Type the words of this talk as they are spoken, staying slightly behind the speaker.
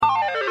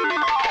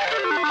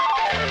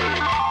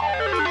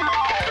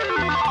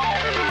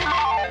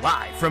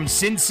from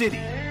Sin City.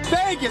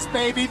 Vegas,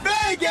 baby,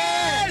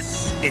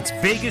 Vegas! It's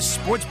Vegas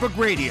Sportsbook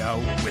Radio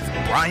with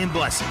Brian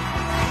Blessing.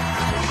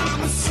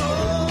 I'm a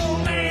soul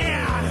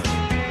man.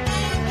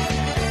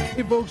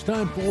 Hey, folks,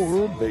 time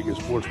for Vegas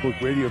Sportsbook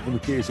Radio from the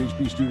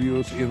KSHP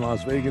studios in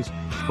Las Vegas.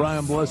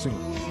 Brian Blessing,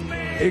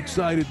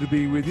 excited to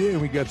be with you,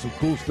 and we got some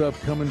cool stuff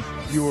coming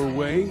your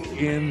way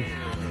in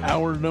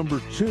hour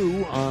number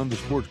 2 on the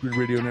Sports Grid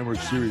Radio Network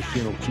Series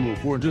Channel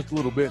 204. In just a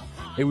little bit,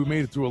 hey, we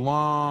made it through a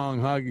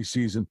long hockey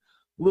season.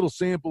 A little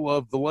sample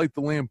of the Light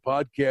the Lamp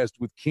podcast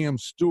with Cam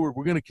Stewart.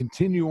 We're going to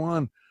continue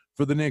on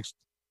for the next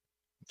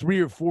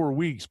 3 or 4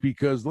 weeks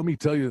because let me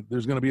tell you,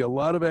 there's going to be a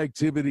lot of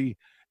activity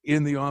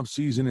in the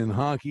offseason in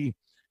hockey.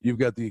 You've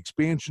got the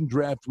expansion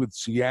draft with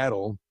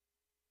Seattle,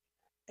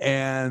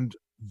 and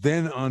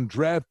then on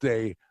draft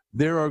day,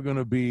 there are going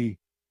to be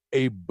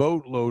a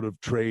boatload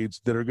of trades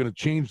that are going to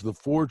change the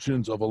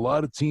fortunes of a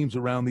lot of teams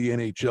around the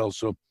NHL.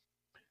 So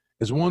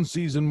as one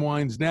season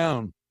winds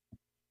down,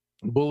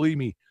 believe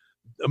me,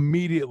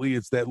 immediately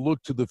it's that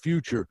look to the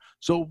future.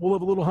 So we'll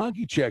have a little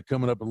hockey chat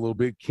coming up in a little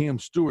bit. Cam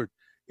Stewart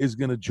is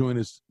going to join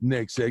us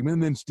next segment,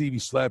 and then Stevie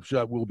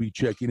Slapshot will be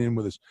checking in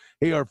with us.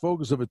 Hey, our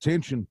focus of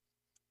attention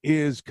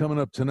is coming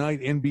up tonight,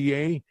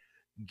 NBA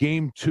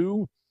Game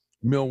 2.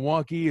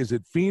 Milwaukee is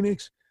at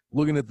Phoenix.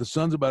 Looking at the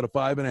Suns, about a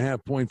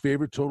 5.5-point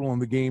favorite. Total on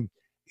the game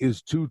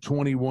is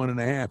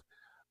 221.5.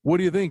 What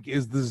do you think?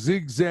 Is the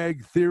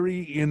zigzag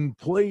theory in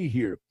play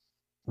here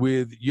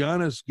with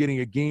Giannis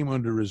getting a game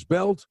under his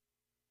belt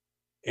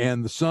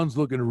and the Suns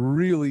looking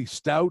really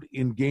stout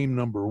in game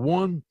number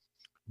 1?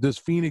 Does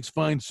Phoenix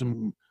find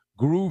some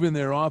groove in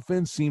their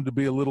offense? Seem to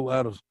be a little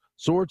out of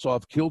sorts,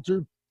 off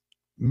kilter.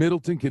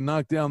 Middleton can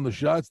knock down the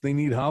shots. They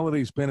need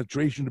Holiday's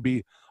penetration to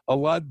be a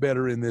lot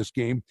better in this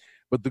game.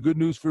 But the good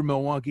news for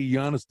Milwaukee,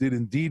 Giannis did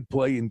indeed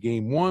play in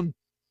game 1,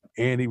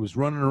 and he was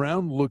running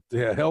around, looked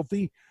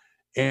healthy,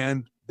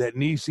 and that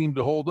knee seemed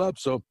to hold up.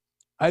 So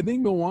I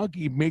think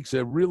Milwaukee makes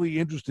a really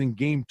interesting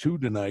game 2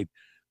 tonight.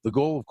 The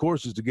goal, of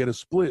course, is to get a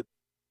split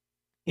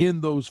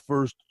in those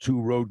first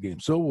 2 road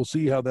games. So we'll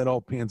see how that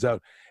all pans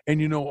out. And,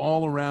 you know,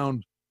 all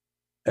around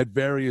at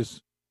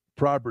various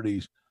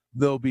properties,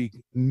 there'll be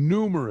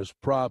numerous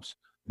props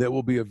that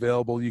will be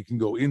available. You can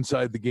go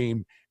inside the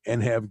game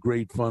and have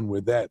great fun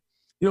with that.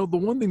 You know, the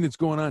one thing that's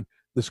going on,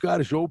 the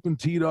Scottish Open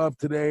teed off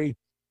today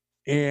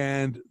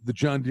and the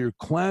John Deere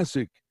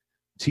Classic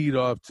teed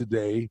off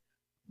today.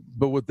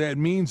 But what that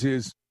means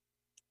is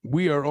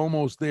we are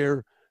almost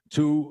there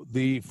to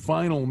the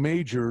final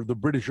major, the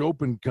British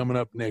Open, coming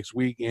up next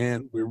week,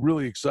 and we're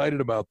really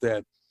excited about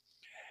that.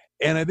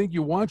 And I think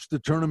you watch the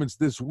tournaments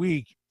this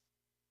week,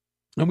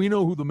 and we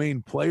know who the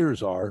main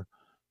players are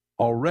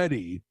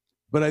already,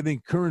 but I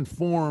think current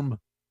form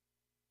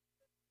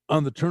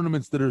on the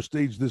tournaments that are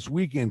staged this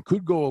weekend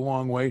could go a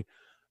long way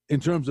in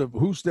terms of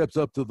who steps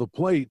up to the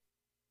plate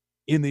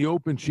in the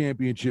Open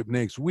Championship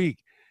next week.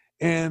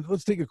 And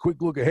let's take a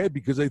quick look ahead,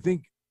 because I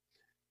think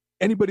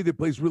anybody that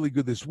plays really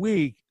good this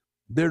week,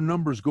 their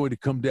number is going to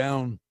come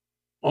down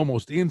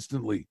almost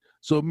instantly.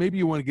 So maybe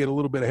you want to get a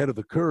little bit ahead of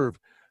the curve.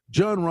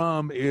 Jon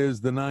Rahm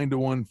is the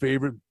 9-1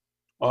 favorite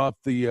off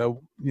the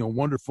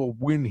wonderful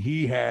win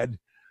he had.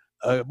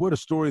 What a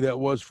story that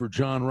was for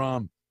Jon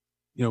Rahm.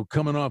 You know,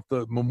 coming off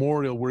the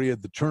Memorial where he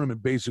had the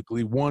tournament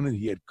basically won, and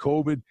he had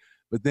COVID,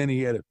 but then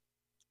he had to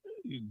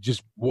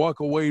just walk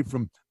away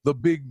from the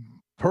big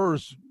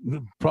purse,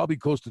 probably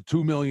close to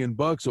 $2 million,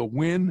 a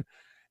win,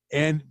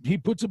 and he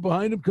puts it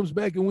behind him, comes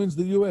back and wins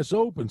the U.S.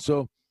 Open.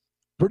 So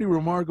pretty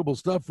remarkable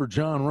stuff for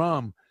Jon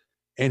Rahm,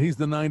 and he's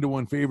the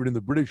 9-1 favorite in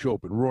the British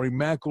Open. Rory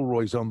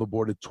McIlroy's on the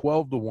board at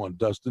 12-1.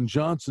 Dustin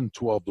Johnson,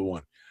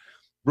 12-1.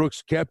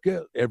 Brooks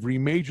Koepka, every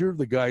major,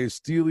 the guy is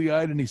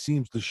steely-eyed, and he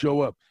seems to show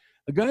up.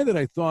 A guy that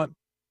I thought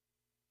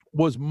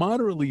was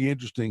moderately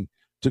interesting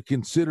to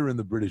consider in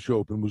the British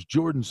Open was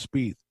Jordan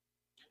Spieth.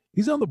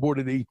 He's on the board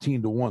at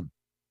 18-1.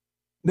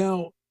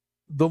 Now,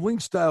 the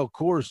link-style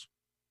course,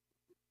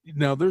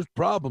 now there's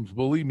problems,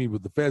 believe me,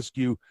 with the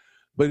fescue,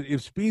 but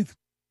if Spieth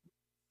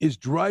is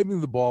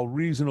driving the ball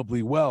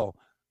reasonably well,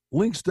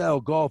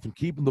 link-style golf and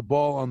keeping the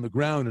ball on the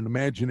ground and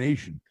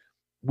imagination,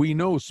 we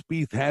know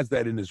Spieth has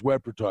that in his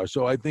repertoire,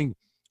 so I think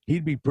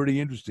he'd be pretty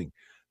interesting.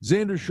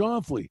 Xander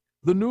Schauffele,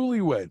 the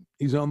newlywed,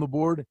 he's on the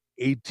board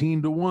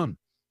 18-1.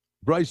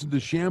 Bryson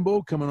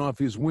DeChambeau, coming off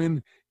his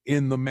win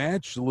in the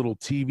match, a little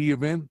TV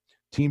event,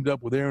 teamed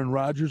up with Aaron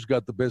Rodgers,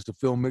 got the best of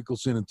Phil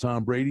Mickelson and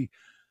Tom Brady.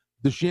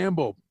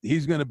 DeChambeau,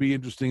 he's going to be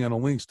interesting on a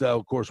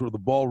link-style course where the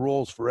ball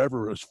rolls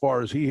forever as far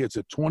as he hits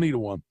at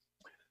 20-1.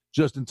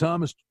 Justin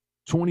Thomas,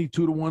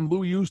 22-1.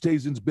 Louis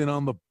Oosthuizen's been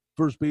on the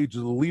first page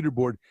of the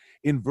leaderboard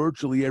in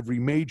virtually every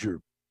major,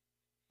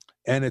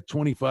 and at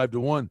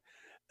 25-1.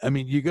 I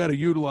mean, you got to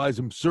utilize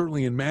him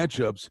certainly in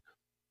matchups.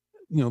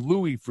 You know,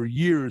 Louis for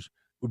years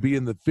would be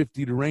in the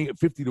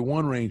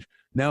 50-1 range.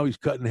 Now he's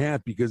cut in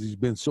half because he's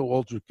been so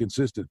ultra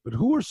consistent. But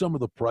who are some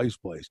of the price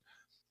plays?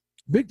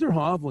 Victor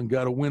Hovland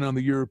got a win on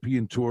the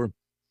European Tour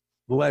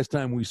the last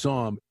time we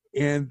saw him,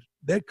 and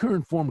that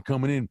current form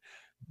coming in,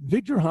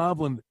 Victor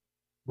Hovland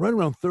right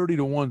around 30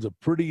 to 1 is a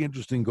pretty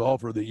interesting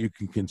golfer that you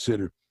can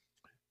consider.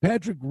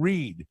 Patrick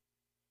Reed.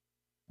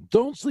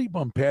 Don't sleep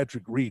on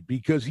Patrick Reed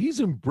because he's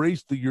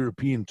embraced the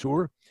European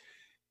Tour,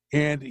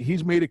 and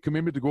he's made a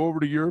commitment to go over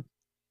to Europe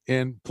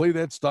and play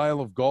that style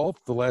of golf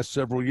the last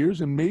several years,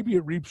 and maybe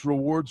it reaps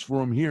rewards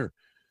for him here.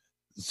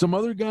 Some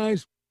other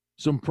guys,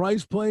 some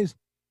price plays.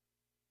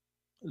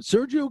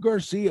 Sergio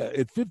Garcia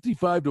at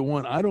 55 to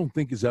 1, I don't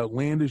think is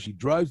outlandish. He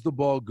drives the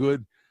ball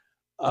good.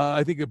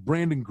 I think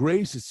Brandon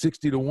Grace at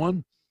 60 to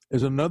 1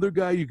 is another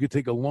guy you could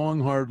take a long,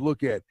 hard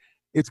look at.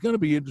 It's going to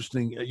be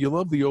interesting. You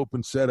love the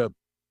open setup,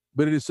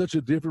 but it is such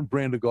a different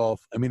brand of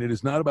golf. I mean, it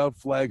is not about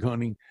flag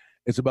hunting.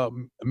 It's about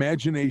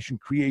imagination,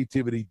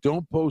 creativity.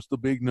 Don't post the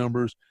big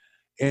numbers.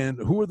 And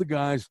who are the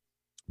guys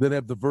that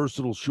have the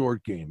versatile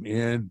short game?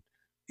 And,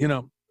 you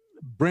know,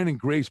 Brandon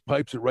Grace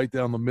pipes it right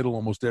down the middle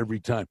almost every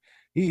time.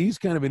 He's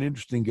kind of an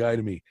interesting guy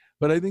to me.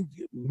 But I think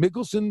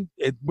Mickelson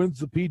wins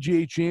the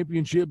PGA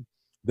Championship.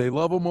 They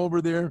love him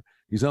over there.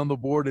 He's on the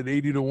board at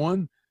 80 to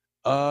 1.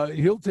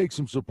 He'll take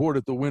some support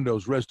at the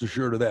windows, rest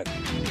assured of that.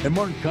 And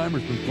Martin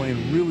Keimer's been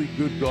playing really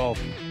good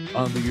golf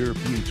on the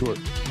European Tour.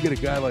 You get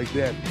a guy like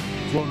that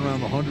floating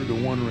around the 100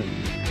 to 1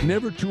 range.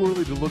 Never too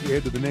early to look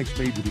ahead to the next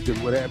major because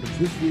what happens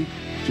this week,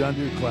 John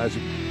Deere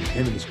Classic,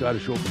 and in the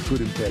Scottish Open could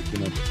impact the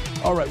number.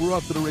 All right, we're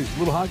off to the race. A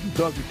little hockey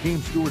talk with Kane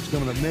Stewart's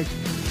coming up next.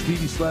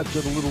 Stevie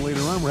Slapshot a little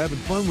later on. We're having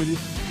fun with you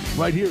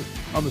right here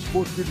on the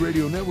Sports Grid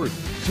Radio Network,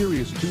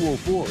 Sirius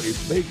 204. It's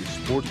Vegas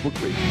Sportsbook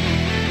Radio.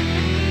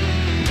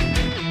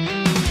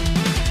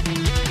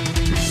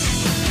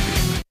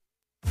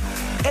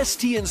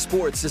 STN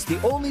Sports is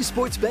the only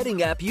sports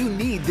betting app you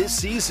need this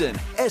season.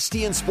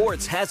 STN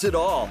Sports has it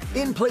all.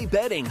 In-play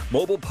betting,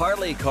 mobile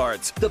parlay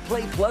cards, the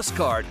Play Plus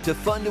card to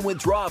fund and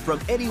withdraw from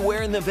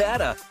anywhere in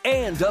Nevada,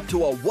 and up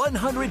to a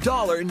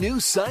 $100 new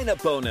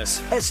sign-up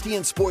bonus.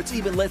 STN Sports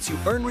even lets you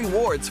earn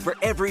rewards for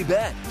every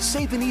bet.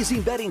 Safe and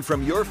easy betting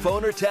from your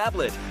phone or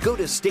tablet. Go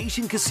to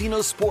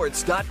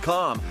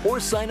stationcasinosports.com or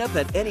sign up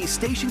at any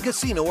Station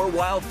Casino or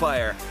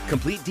Wildfire.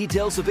 Complete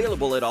details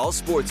available at all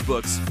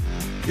sportsbooks.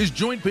 Is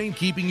joint pain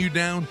keeping you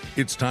down?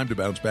 It's time to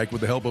bounce back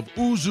with the help of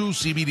Uzu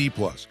CBD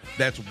Plus.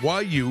 That's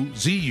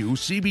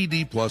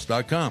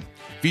YUZUCBDplus.com.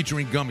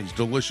 Featuring gummies,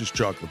 delicious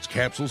chocolates,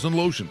 capsules, and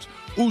lotions,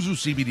 Uzu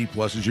CBD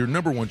Plus is your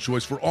 #1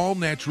 choice for all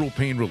natural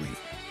pain relief.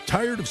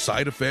 Tired of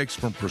side effects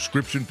from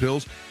prescription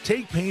pills?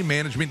 Take pain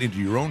management into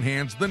your own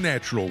hands the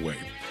natural way.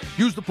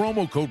 Use the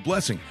promo code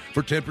BLESSING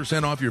for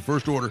 10% off your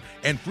first order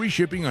and free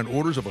shipping on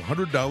orders of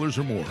 $100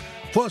 or more,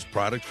 plus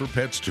products for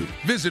pets too.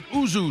 Visit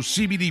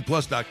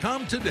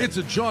UzuCBDplus.com today. It's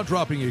a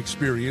jaw-dropping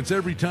experience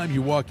every time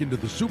you walk into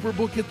the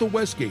Superbook at the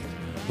Westgate.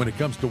 When it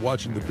comes to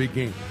watching the big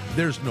game,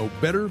 there's no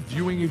better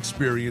viewing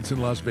experience in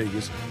Las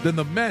Vegas than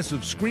the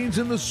massive screens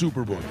in the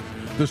Superbook.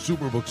 The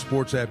Superbook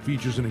Sports app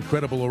features an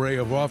incredible array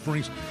of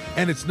offerings,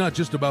 and it's not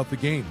just about the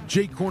game.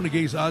 Jake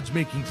Cornegay's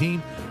odds-making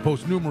team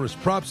posts numerous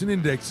props and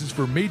indexes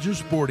for major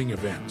sporting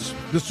events.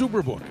 The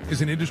Superbook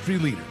is an industry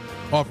leader,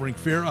 offering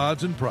fair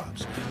odds and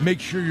props.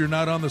 Make sure you're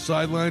not on the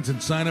sidelines and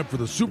sign up for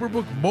the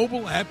Superbook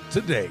mobile app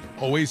today.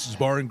 Oasis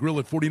Bar and Grill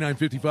at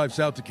 4955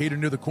 South Decatur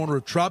near the corner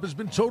of Trop has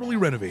been totally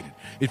renovated.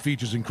 It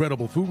features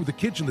incredible food with a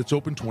kitchen that's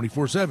open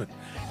 24/7.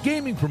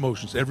 Gaming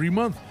promotions every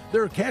month.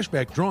 There are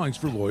cashback drawings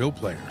for loyal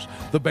players.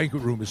 The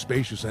banquet room is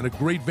spacious and a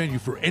great venue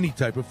for any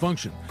type of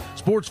function.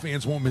 Sports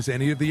fans won't miss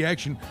any of the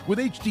action with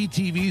HD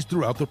TVs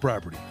throughout the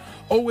property.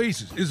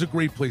 Oasis is a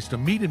great place to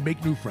meet and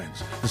make new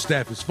friends. The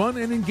staff is fun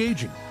and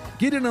engaging.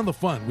 Get in on the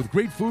fun with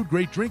great food,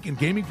 great drink, and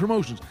gaming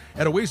promotions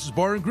at Oasis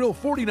Bar and Grill,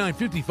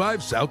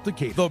 4955 South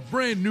Decatur. The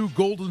brand new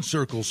Golden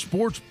Circle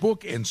Sports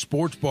Book and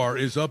Sports Bar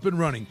is up and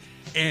running,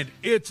 and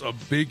it's a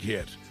big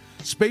hit.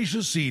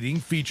 Spacious seating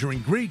featuring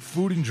great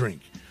food and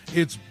drink.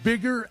 It's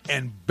bigger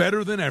and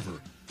better than ever.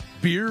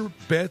 Beer,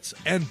 bets,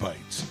 and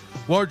bites.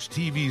 Large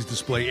TVs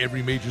display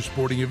every major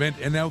sporting event,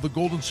 and now the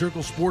Golden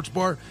Circle Sports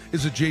Bar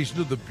is adjacent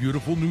to the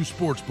beautiful new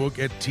sports book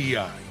at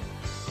TI.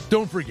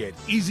 Don't forget,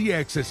 easy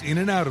access in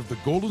and out of the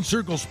Golden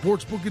Circle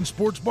Sportsbook and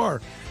Sports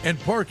Bar, and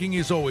parking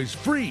is always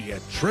free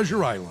at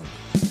Treasure Island.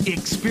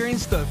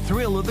 Experience the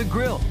thrill of the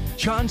grill.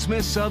 John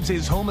Smith Subs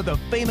is home of the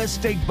famous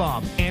steak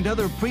bomb and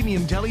other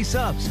premium deli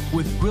subs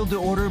with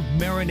grilled-to-order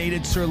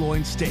marinated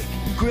sirloin steak,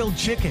 grilled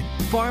chicken,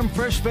 farm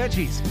fresh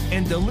veggies,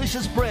 and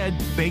delicious bread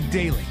baked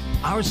daily.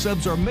 Our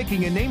subs are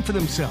making a name for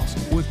themselves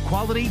with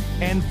quality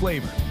and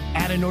flavor.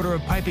 Add an order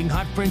of piping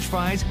hot French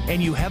fries,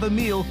 and you have a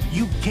meal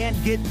you can't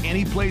get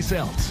anyplace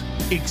else.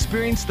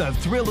 Experience the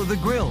thrill of the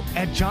grill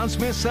at John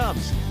Smith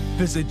Subs.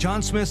 Visit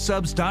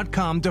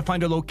johnsmithsubs.com to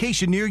find a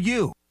location near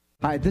you.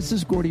 Hi, this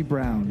is Gordy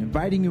Brown,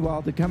 inviting you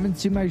all to come and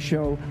see my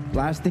show,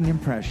 Lasting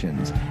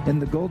Impressions, in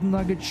the Golden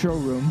Nugget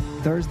Showroom,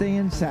 Thursday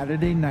and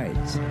Saturday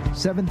nights,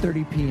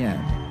 7:30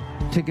 p.m.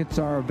 Tickets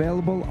are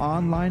available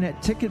online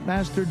at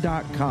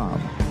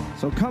Ticketmaster.com.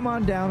 So come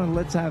on down and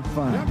let's have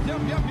fun.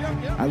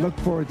 I look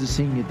forward to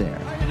seeing you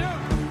there.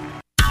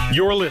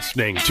 You're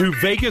listening to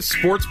Vegas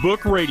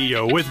Sportsbook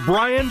Radio with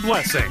Brian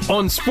Blessing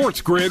on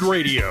Sports Grid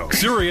Radio,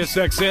 Sirius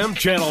XM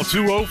Channel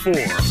 204.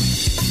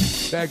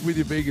 Back with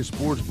you, Vegas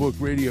Sportsbook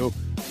Radio.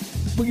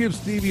 We'll give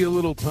Stevie a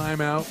little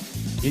time out.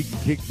 He can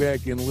kick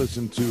back and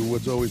listen to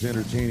what's always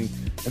entertaining,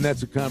 and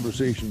that's a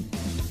conversation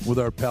with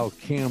our pal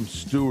Cam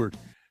Stewart.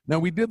 Now,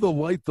 we did the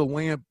Light the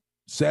Lamp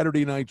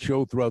Saturday night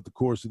show throughout the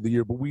course of the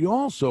year, but we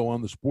also,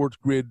 on the Sports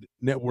Grid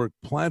Network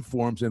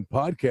platforms and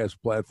podcast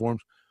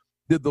platforms,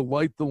 did the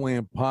Light the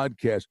Lamp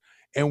podcast,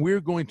 and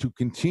we're going to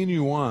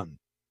continue on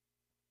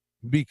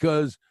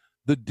because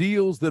the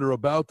deals that are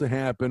about to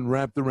happen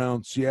wrapped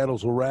around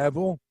Seattle's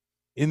arrival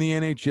in the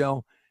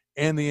NHL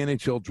and the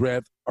NHL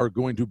draft are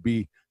going to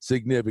be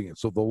significant.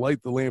 So the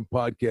Light the Lamp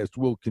podcast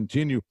will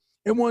continue,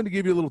 and wanted to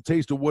give you a little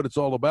taste of what it's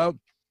all about.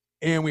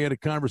 And we had a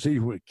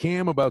conversation with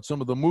Cam about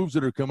some of the moves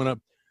that are coming up.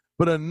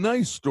 But a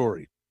nice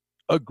story,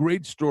 a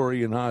great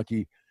story in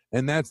hockey,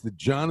 and that's that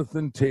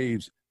Jonathan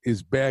Toews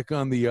is back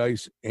on the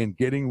ice and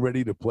getting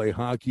ready to play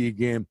hockey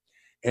again.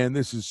 And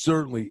this is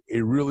certainly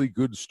a really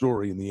good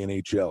story in the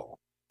NHL.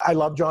 I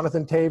love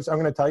Jonathan Toews. I'm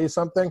going to tell you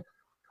something.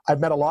 I've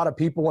met a lot of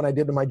people when I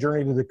did my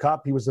journey to the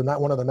Cup. He was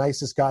one of the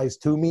nicest guys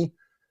to me.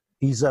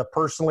 He's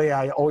personally,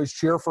 I always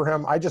cheer for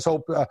him. I just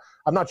hope,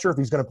 I'm not sure if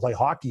he's going to play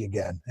hockey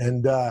again.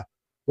 And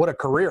what a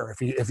career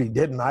if he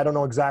didn't. I don't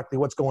know exactly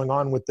what's going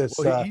on with this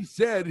he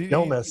said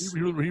illness.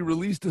 He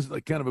released this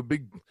like kind of a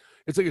big,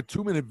 it's like a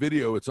 2-minute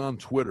video. It's on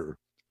Twitter.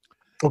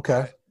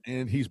 Okay.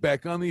 And he's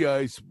back on the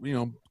ice,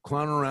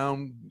 clowning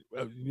around,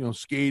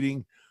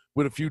 skating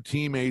with a few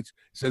teammates.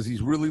 Says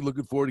he's really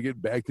looking forward to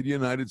getting back to the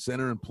United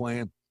Center and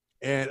playing.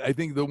 And I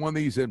think the one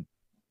thing he said,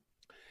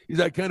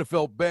 I kind of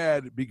felt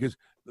bad because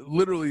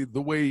literally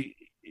the way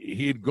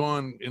he had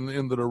gone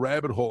into the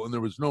rabbit hole and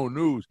there was no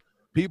news,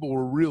 people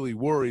were really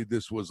worried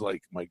this was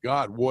like, my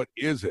God, what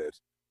is it?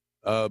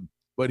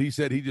 But he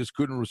said he just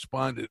couldn't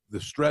respond to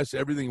the stress.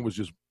 Everything was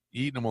just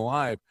eating him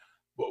alive.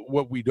 But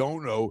what we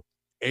don't know,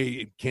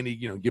 can he,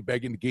 get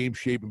back into game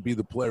shape and be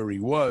the player he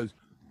was?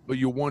 But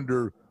you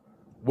wonder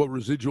what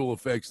residual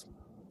effects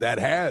that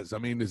has. I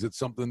mean, is it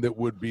something that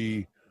would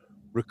be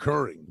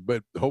recurring?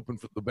 But hoping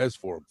for the best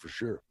for him, for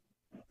sure.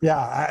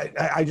 Yeah,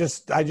 I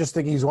just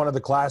think he's one of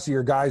the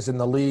classier guys in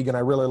the league, and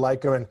I really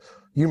like him. And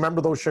you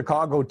remember those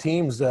Chicago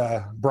teams,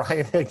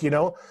 Brian?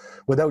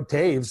 Without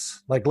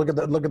Toews, like look at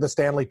the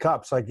Stanley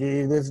Cups. Like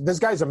this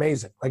guy's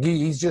amazing. Like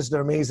he's just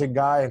an amazing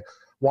guy. And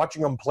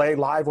watching him play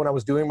live when I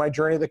was doing my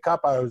journey to the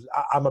Cup,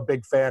 I'm a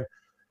big fan.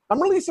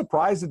 I'm really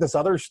surprised at this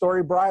other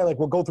story, Brian. Like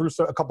we'll go through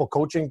a couple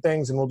coaching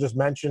things, and we'll just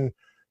mention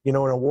an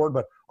award.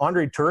 But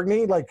Andre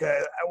Tourigny,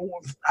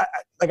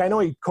 I know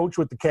he coached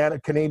with the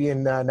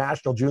Canadian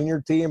national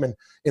junior team and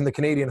in the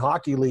Canadian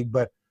Hockey League,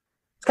 but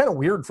it's kind of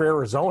weird for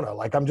Arizona.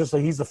 Like I'm just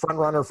like he's the front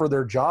runner for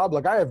their job.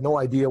 Like I have no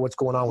idea what's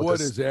going on with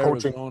this coaching. What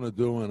is Arizona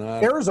doing?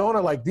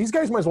 Arizona, like these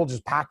guys might as well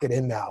just pack it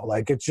in now.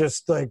 Like it's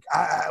just like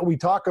we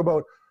talk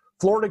about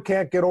Florida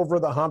can't get over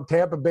the hump.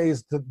 Tampa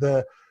Bay's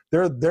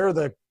they're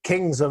the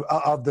kings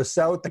of the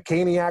South. The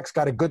Caniacs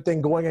got a good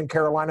thing going in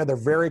Carolina. They're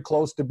very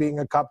close to being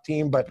a Cup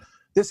team, but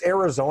this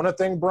Arizona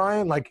thing,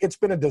 Brian, like it's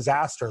been a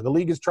disaster. The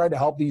league has tried to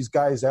help these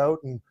guys out,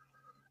 and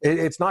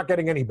it's not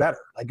getting any better.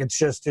 Like it's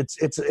just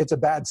it's a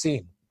bad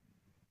scene.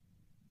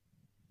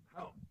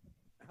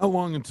 How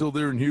long until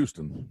they're in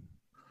Houston?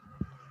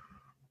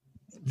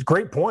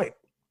 Great point.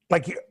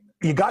 Like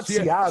you got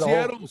Seattle.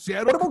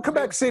 What about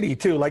Quebec City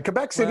too? Like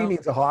Quebec City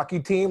needs a hockey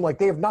team. Like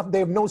they have nothing. They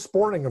have no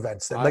sporting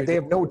events. Like they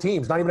have no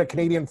teams. Not even a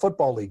Canadian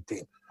Football League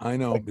team. I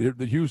know.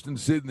 The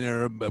Houston's sitting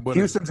there.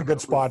 Houston's a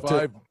good spot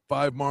too.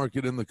 Five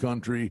market in the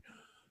country.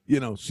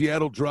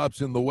 Seattle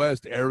drops in the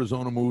West.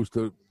 Arizona moves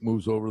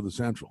over the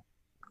Central.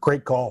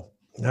 Great call.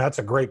 That's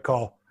a great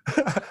call.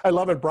 I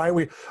love it, Brian.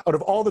 We, out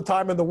of all the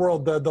time in the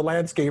world, the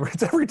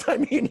landscapers, every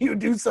time me and you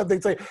do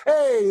something, say,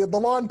 hey, the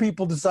lawn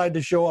people decide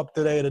to show up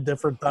today at a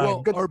different time.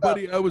 Well, good our stuff.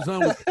 buddy, I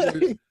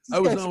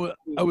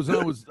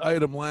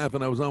had him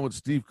laughing. I was on with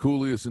Steve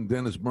Coolius and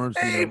Dennis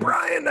Bernstein. Hey,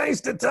 Brian, nice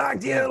to talk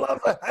to you.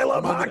 I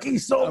love hockey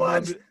so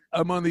much.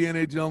 I'm on the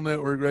NHL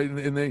Network, right?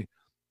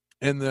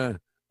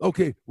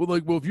 Okay, well,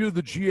 if you're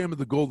the GM of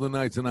the Golden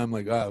Knights, and I'm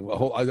like, I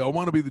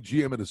want to be the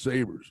GM of the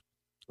Sabres.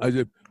 I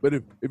said, but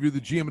if you're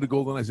the GM of the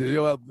Golden Knights, I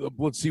said,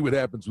 let's see what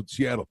happens with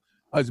Seattle.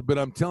 I said, but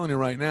I'm telling you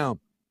right now,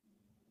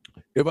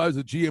 if I was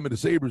the GM of the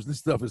Sabres, this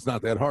stuff is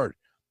not that hard.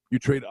 You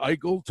trade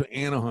Eichel to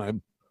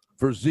Anaheim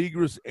for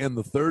Zegras and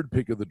the third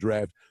pick of the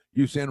draft.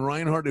 You send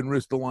Reinhart and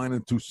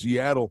Ristolainen to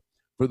Seattle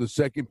for the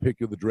second pick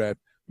of the draft.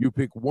 You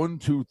pick 1,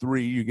 2,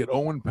 3. You get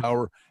Owen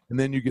Power, and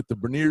then you get the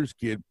Beniers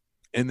kid.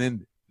 And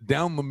then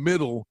down the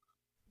middle,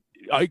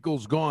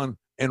 Eichel's gone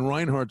and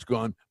Reinhart's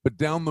gone. But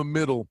down the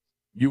middle,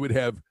 you would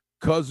have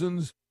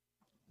Cousins,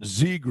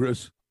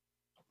 Zegras,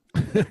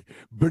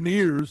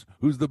 Beniers,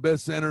 who's the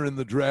best center in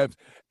the draft,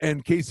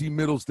 and Casey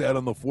Middlestad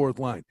on the fourth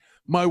line.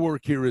 My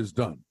work here is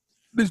done.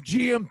 This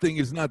GM thing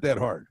is not that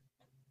hard.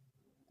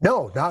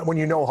 No, not when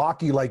you know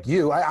hockey like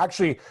you. I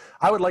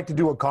would like to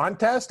do a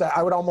contest.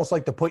 I would almost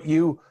like to put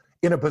you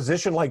in a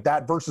position like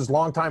that versus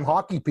longtime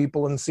hockey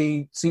people and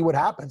see what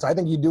happens. I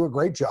think you do a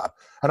great job.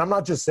 And I'm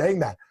not just saying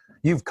that.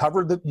 You've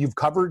covered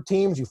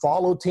teams, you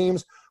follow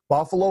teams.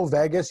 Buffalo,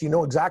 Vegas, you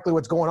know exactly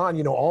what's going on.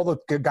 You know all the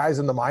good guys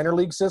in the minor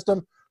league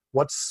system.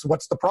 What's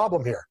the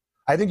problem here?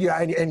 I think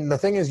and the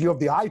thing is, you have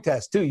the eye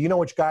test too. You know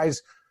which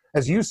guys,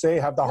 as you say,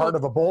 have the heart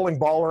of a bowling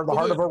ball or the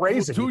heart of a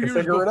raisin. 2 you years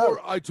can figure before, it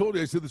out. I told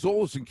you, I said, this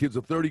Olsen kid's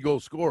a 30-goal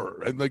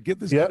scorer. And, like, get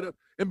this kid up.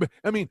 And,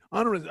 I mean,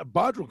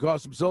 Bottrell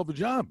cost himself a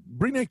job.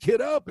 Bring that kid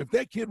up. If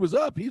that kid was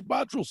up,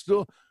 Bottrell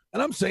still –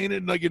 and I'm saying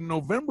it, like, in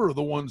November of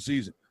the one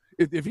season.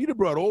 If he'd have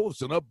brought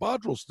Olsen up,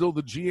 Bottrell's still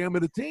the GM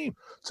of the team.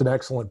 It's an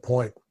excellent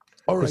point.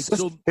 All right,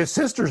 his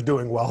sister's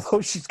doing well,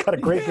 though. She's got a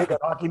great gig at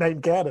Hockey Night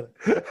in Canada.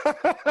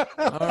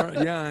 All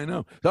right, yeah, I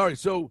know. All right,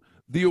 so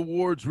the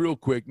awards real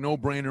quick.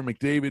 No-brainer,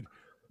 McDavid.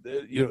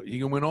 He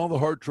can win all the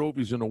Hart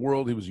trophies in the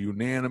world. He was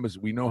unanimous.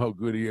 We know how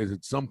good he is.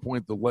 At some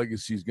point, the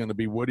legacy is going to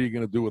be, what are you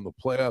going to do in the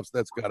playoffs?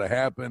 That's got to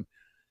happen.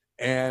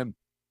 And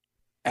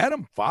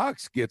Adam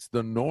Fox gets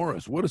the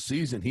Norris. What a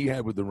season he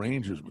had with the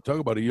Rangers. We talk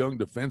about a young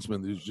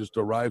defenseman who just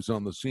arrives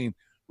on the scene.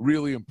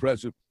 Really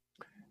impressive.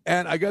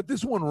 And I got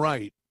this one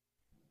right.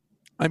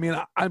 I mean,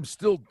 I'm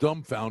still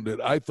dumbfounded.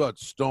 I thought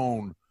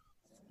Stone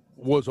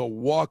was a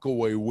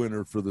walkaway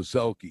winner for the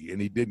Selke,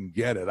 and he didn't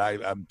get it.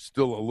 I'm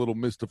still a little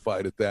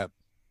mystified at that.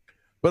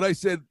 But I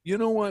said, you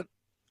know what?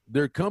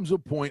 There comes a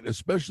point,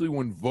 especially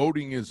when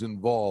voting is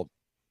involved,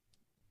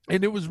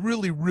 and it was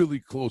really, really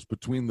close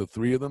between the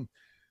three of them,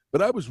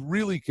 but I was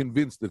really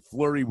convinced that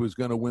Fleury was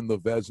going to win the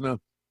Vezina,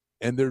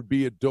 and there'd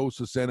be a dose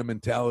of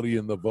sentimentality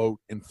in the vote,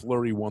 and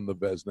Fleury won the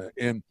Vezina.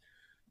 And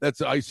that's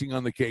icing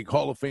on the cake.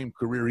 Hall of Fame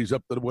career. He's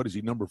up to, what is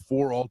he, number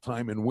 4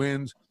 all-time in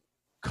wins.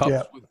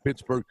 Cups with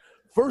Pittsburgh.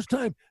 First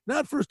time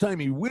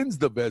he wins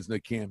the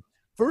Vezina, Cam.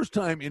 First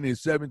time in his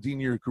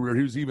 17-year career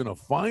he was even a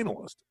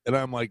finalist. And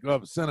I'm like,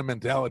 oh,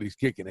 sentimentality's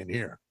kicking in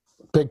here.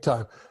 Big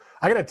time.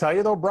 I got to tell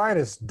you, though, Brian,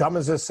 as dumb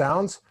as this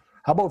sounds,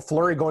 how about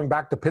Fleury going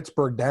back to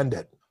Pittsburgh to end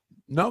it?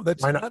 No,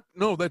 that's not.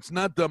 No, that's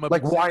not dumb.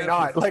 Like, why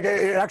not? Like,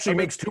 it actually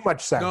makes too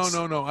much sense.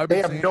 No. They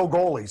have no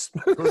goalies.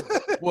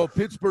 Well,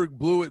 Pittsburgh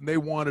blew it, and they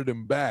wanted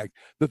him back.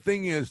 The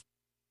thing is,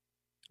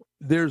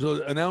 there's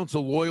an ounce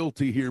of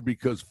loyalty here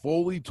because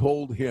Foley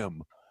told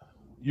him,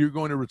 you're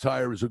going to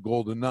retire as a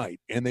Golden Knight.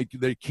 And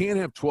they can't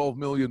have $12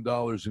 million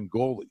in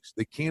goalies.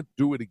 They can't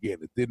do it again.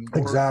 It didn't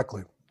work.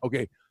 Exactly.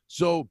 Okay,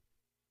 so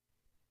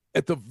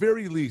at the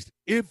very least,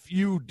 if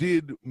you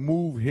did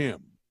move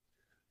him,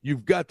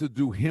 you've got to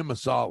do him a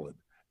solid.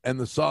 And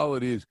the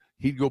solid is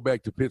he'd go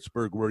back to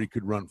Pittsburgh where he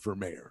could run for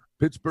mayor.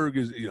 Pittsburgh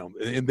is,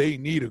 and they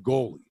need a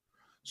goalie.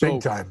 So,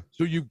 big time.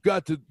 So you've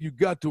got to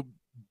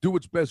do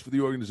what's best for the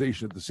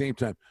organization at the same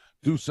time.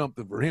 Do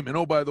something for him. And,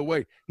 oh, by the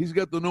way, he's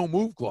got the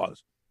no-move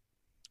clause.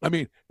 I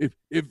mean,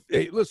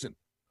 hey, listen,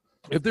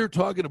 if they're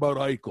talking about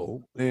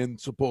Eichel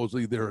and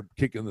supposedly they're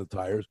kicking the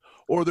tires,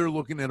 or they're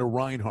looking at a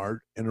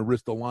Reinhart and a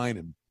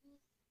Ristolainen,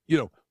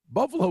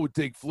 Buffalo would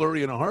take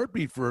Fleury in a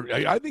heartbeat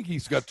I think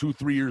he's got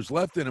 2-3 years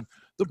left in him.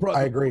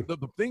 I agree.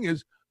 The thing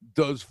is,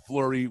 does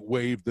Fleury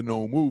waive the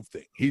no-move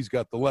thing? He's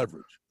got the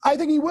leverage. I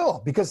think he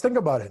will, because think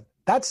about it.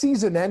 That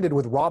season ended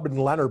with Robin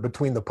Leonard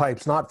between the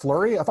pipes, not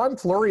Fleury. If I'm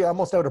Fleury,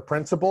 almost out of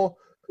principle,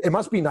 it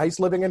must be nice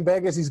living in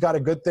Vegas. He's got a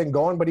good thing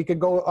going, but he could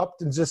go up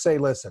and just say,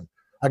 listen,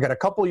 I got a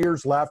couple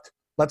years left.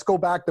 Let's go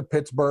back to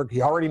Pittsburgh.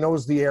 He already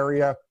knows the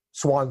area.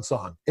 Swan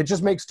song. It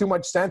just makes too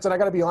much sense. And I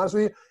got to be honest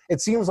with you,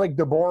 it seems like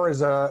DeBoer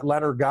is a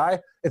Leonard guy.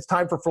 It's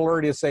time for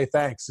Fleury to say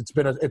thanks. It's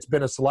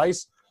been a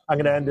slice. I'm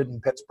going to end it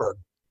in Pittsburgh.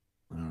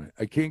 All right.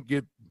 I can't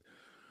get,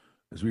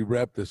 as we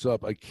wrap this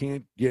up, I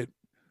can't get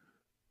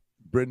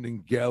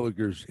Brendan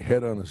Gallagher's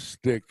head on a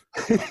stick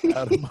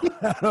out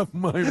of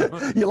my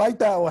mind. You like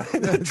that one?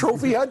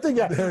 Trophy hunting?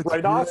 Yeah.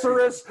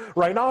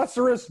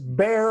 Rhinoceros,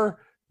 bear,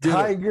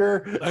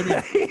 tiger.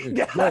 I mean,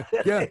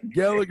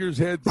 Gallagher's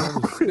head's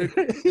on a stick,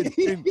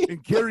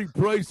 and Carey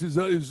Price is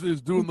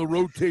doing the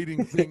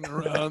rotating thing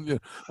around,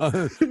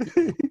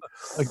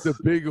 like the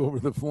pig over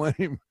the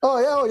flame.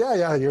 Oh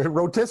yeah. Your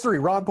rotisserie,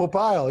 Ron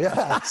Popeil.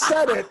 Yeah,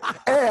 said it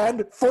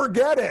and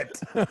forget it.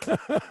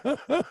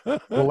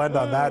 We'll end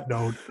on that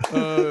note.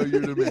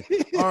 You're the man.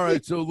 All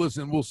right, so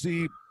listen, we'll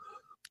see.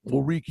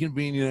 We'll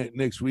reconvene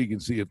next week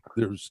and see if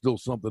there's still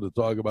something to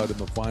talk about in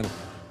the final.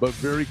 But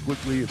very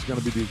quickly, it's going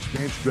to be the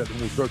expansion draft,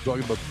 and we'll start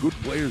talking about the good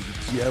players that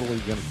Seattle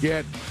is going to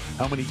get,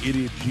 how many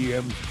idiot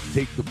GMs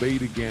take the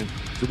bait again.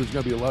 So there's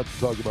going to be a lot to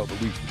talk about in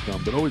the weeks to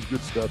come. But always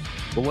good stuff.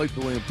 The Light the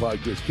Land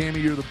podcast.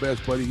 Cammy, you're the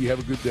best, buddy. You have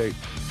a good day.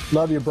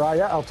 Love you,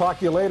 Brian. I'll talk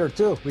to you later,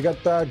 too. We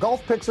got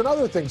golf picks and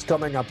other things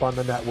coming up on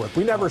the network.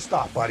 We never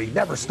stop, buddy.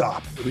 Never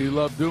stop. We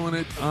love doing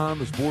it on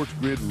the Sports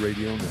Grid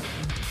Radio Network.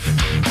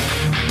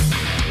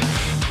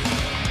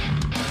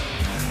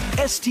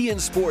 STN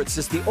Sports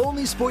is the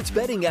only sports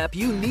betting app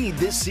you need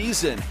this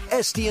season.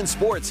 STN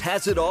Sports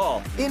has it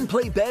all.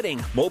 In-play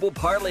betting, mobile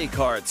parlay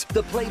cards,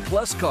 the Play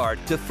Plus card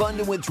to fund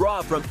and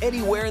withdraw from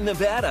anywhere in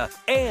Nevada,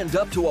 and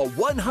up to a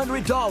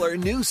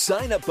 $100 new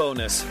sign-up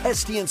bonus.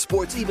 STN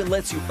Sports even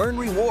lets you earn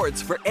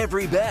rewards for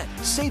every bet.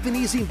 Safe and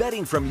easy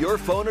betting from your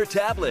phone or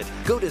tablet.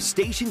 Go to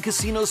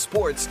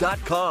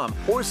StationCasinoSports.com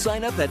or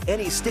sign up at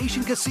any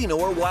Station Casino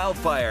or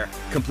Wildfire.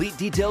 Complete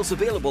details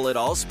available at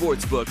all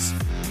sportsbooks.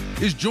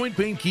 Is joint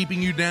pain keeping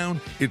you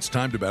down? It's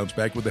time to bounce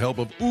back with the help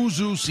of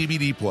Uzu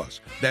CBD Plus.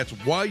 That's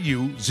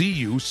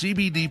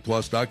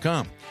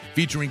YUZUCBDplus.com.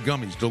 Featuring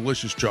gummies,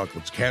 delicious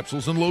chocolates,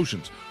 capsules, and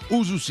lotions,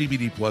 Uzu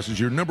CBD Plus is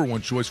your number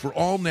one choice for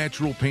all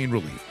natural pain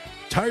relief.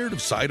 Tired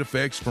of side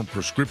effects from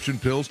prescription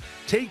pills?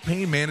 Take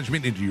pain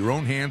management into your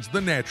own hands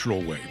the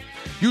natural way.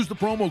 Use the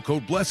promo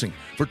code BLESSING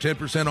for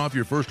 10% off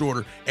your first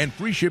order and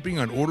free shipping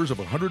on orders of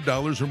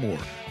 $100 or more,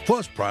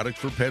 plus products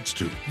for pets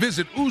too.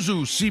 Visit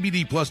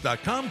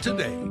UzuCBDplus.com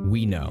today.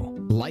 We know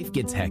life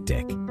gets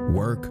hectic.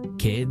 Work,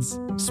 kids,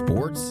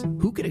 sports.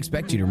 Who could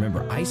expect you to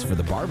remember ice for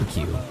the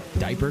barbecue,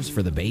 diapers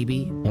for the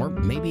baby, or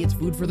maybe it's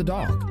food for the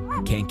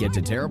dog? Can't get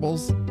to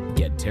Terribles?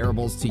 Get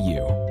Terribles to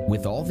you.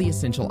 With all the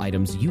essential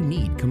items you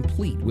need,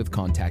 complete with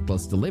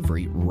contactless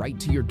delivery right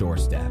to your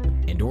doorstep.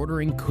 And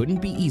ordering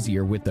couldn't be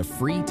easier with the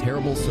free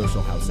Terrible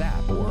Social House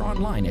app or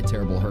online at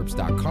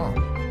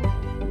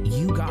TerribleHerbs.com.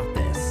 You got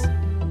this.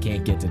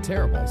 Can't get to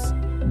Terribles?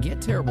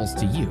 Get Terribles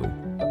to you.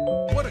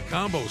 What a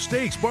combo.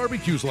 Steaks,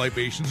 barbecues,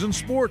 libations, and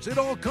sports. It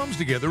all comes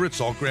together at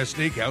Saltgrass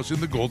Steakhouse in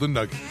the Golden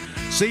Nugget.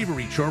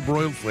 Savory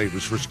charbroiled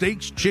flavors for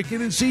steaks,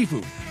 chicken, and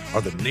seafood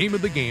are the name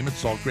of the game at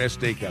Saltgrass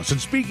Steakhouse. And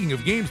speaking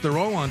of games, they're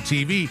all on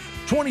TV.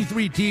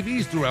 23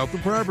 TVs throughout the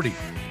property.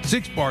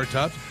 6 bar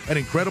tops, an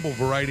incredible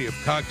variety of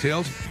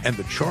cocktails, and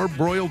the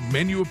charbroiled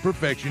menu of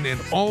perfection,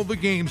 and all the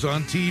games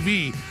on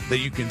TV that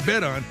you can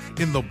bet on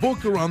in the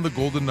book or on the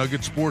Golden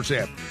Nugget Sports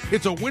app.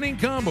 It's a winning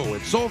combo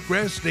at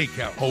Saltgrass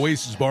Steakhouse.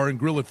 Oasis Bar and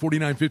Grill at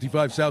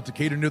 4955 South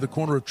Decatur near the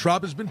corner of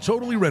Trop has been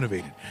totally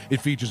renovated. It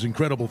features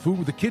incredible food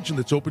with a kitchen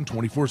that's open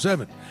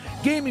 24/7.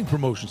 Gaming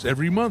promotions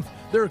every month.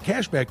 There are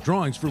cashback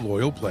drawings for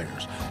loyal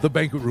players. The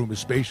banquet room is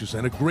spacious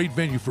and a great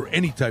venue for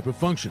any type of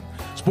function.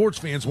 Sports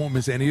fans won't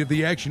miss any of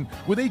the action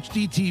with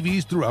HD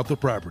TVs throughout the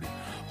property.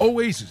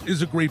 Oasis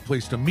is a great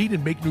place to meet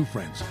and make new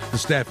friends. The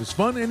staff is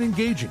fun and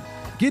engaging.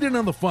 Get in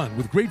on the fun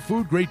with great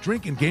food, great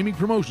drink, and gaming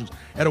promotions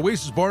at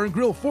Oasis Bar and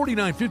Grill,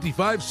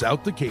 4955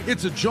 South Decatur.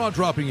 It's a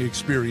jaw-dropping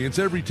experience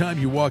every time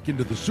you walk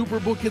into the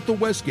Superbook at the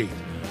Westgate.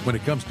 When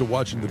it comes to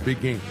watching the big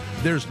game,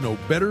 there's no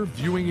better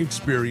viewing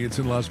experience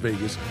in Las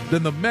Vegas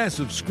than the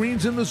massive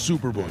screens in the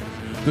Superbook.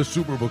 The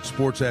Superbook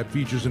Sports app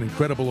features an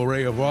incredible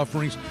array of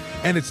offerings,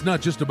 and it's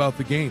not just about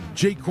the game.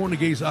 Jake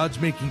Cornegay's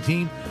odds-making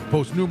team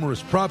posts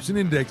numerous props and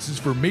indexes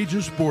for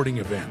major sporting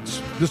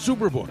events. The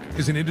Superbook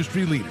is an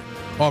industry leader,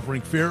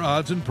 offering fair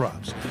odds and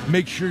props.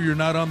 Make sure you're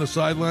not on the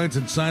sidelines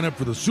and sign up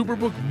for the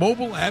Superbook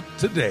mobile app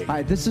today.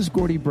 Hi, this is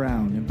Gordy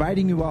Brown,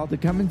 inviting you all to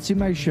come and see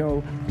my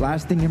show,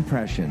 Lasting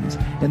Impressions,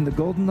 in the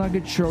Golden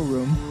Nugget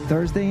Showroom,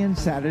 Thursday and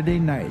Saturday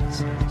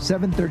nights,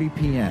 7:30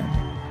 p.m.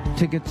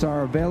 Tickets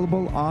are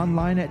available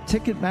online at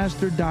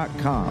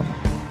Ticketmaster.com.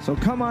 So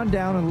come on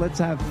down and let's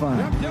have fun.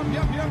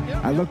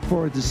 I look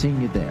forward to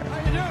seeing you there.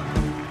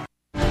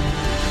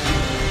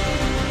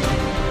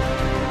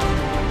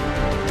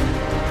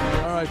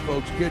 All right,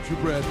 folks, get your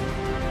breath.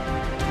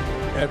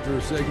 After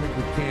a segment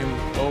with Cam,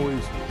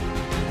 always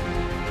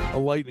a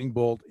lightning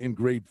bolt and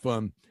great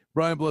fun.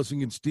 Brian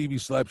Blessing and Stevie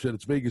Slapshot.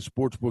 It's Vegas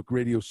Sportsbook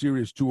Radio,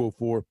 Sirius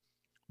 204,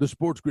 the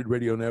Sports Grid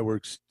Radio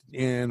Networks,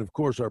 and, of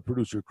course, our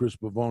producer, Chris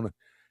Pavona,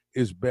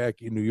 is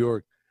back in New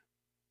York.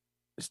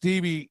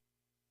 Stevie,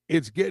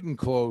 it's getting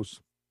close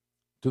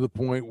to the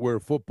point where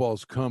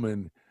football's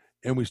coming,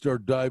 and we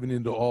start diving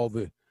into all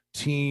the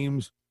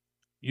teams.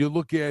 You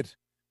look at,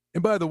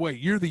 and by the way,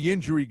 you're the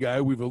injury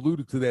guy. We've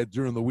alluded to that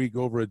during the week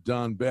over at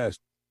Don Best.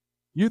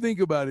 You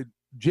think about it,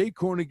 Jay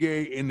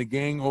Cornegay and the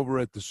gang over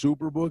at the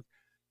Superbook,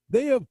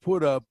 they have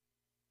put up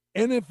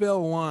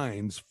NFL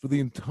lines for the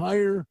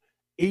entire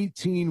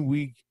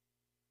 18-week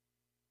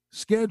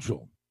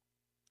schedule.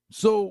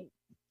 So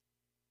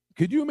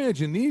could you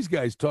imagine these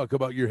guys talk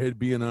about your head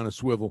being on a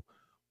swivel?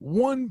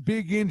 One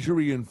big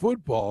injury in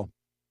football,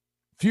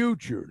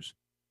 futures,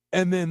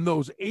 and then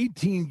those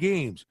 18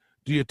 games.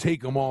 Do you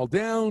take them all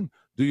down?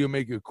 Do you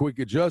make a quick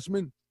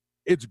adjustment?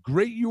 It's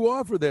great you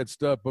offer that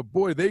stuff, but,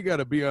 boy, they got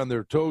to be on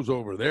their toes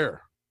over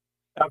there.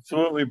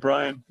 Absolutely,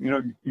 Brian. You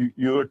know,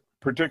 you look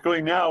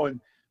particularly now,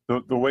 and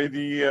the way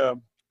the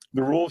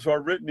rules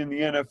are written in the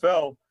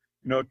NFL,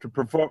 you know, to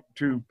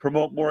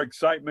promote more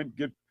excitement,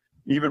 get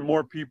even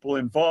more people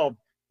involved.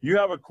 You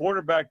have a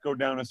quarterback go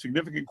down, a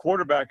significant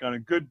quarterback on a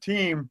good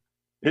team,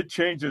 it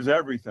changes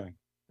everything.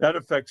 That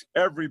affects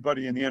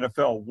everybody in the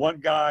NFL, one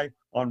guy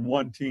on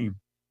one team.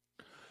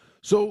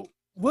 So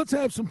let's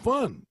have some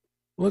fun.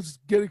 Let's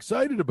get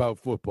excited about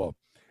football.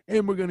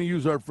 And we're going to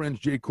use our friends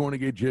Jay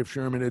Cornegay, Jeff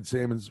Sherman, Ed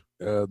Salmons,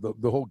 the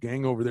whole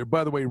gang over there.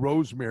 By the way,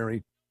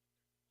 Rosemary,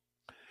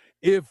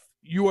 if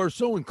you are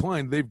so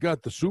inclined, they've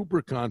got the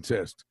Super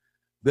Contest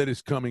that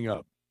is coming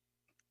up.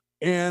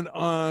 And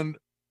on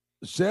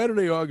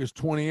Saturday, August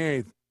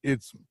 28th,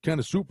 it's kind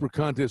of Super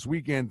Contest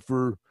weekend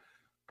for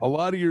a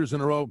lot of years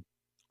in a row.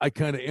 I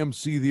kind of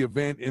MC the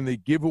event, and they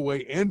give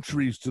away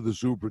entries to the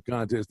Super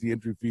Contest. The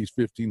entry fee is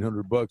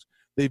 $1,500.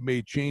 They've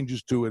made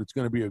changes to it. It's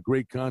going to be a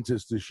great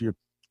contest this year.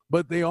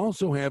 But they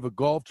also have a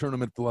golf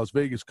tournament at the Las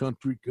Vegas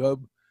Country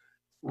Club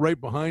right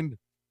behind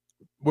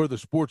where the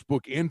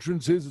Sportsbook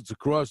entrance is. It's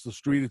across the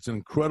street. It's an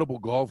incredible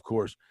golf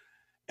course.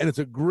 and it's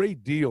a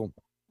great deal.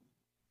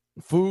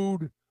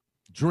 Food,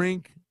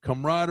 drink,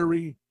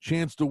 camaraderie,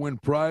 chance to win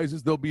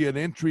prizes. There'll be an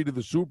entry to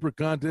the Super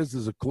Contest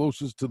as the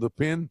closest to the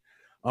pin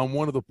on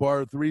one of the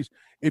par threes.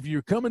 If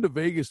you're coming to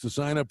Vegas to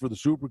sign up for the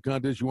Super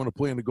Contest, you want to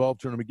play in the golf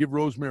tournament, give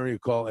Rosemary a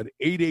call at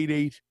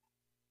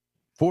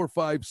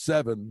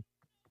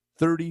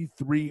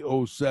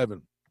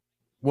 888-457-3307.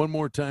 One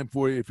more time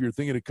for you. If you're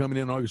thinking of coming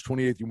in August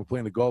 28th, you want to play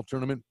in the golf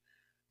tournament,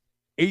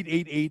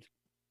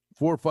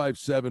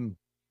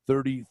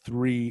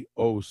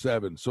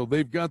 888-457-3307. So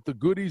they've got the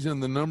goodies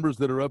and the numbers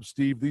that are up,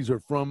 Steve. These are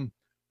from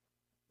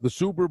the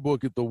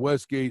Superbook at the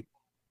Westgate.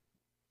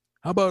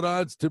 How about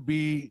odds to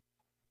be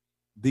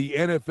the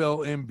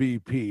NFL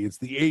MVP? It's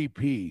the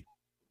AP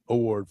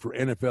award for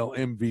NFL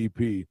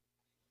MVP.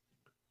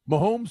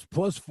 Mahomes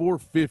plus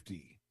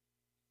 450,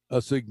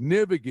 a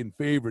significant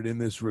favorite in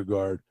this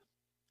regard.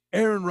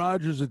 Aaron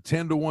Rodgers at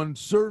 10-1,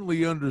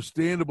 certainly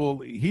understandable.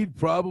 He'd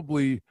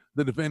probably,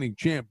 the defending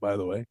champ, by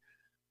the way,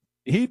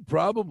 he'd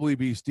probably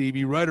be,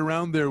 Stevie, right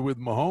around there with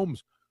Mahomes.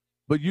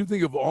 But you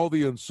think of all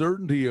the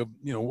uncertainty of,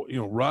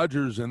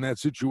 Rodgers and that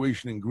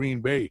situation in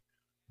Green Bay.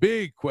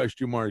 Big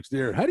question marks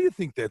there. How do you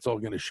think that's all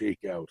going to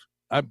shake out?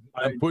 I'm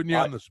putting you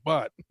on the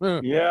spot.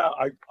 Yeah,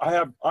 I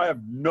have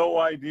no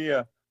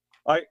idea.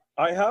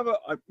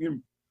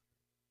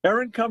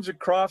 Aaron comes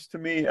across to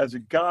me as a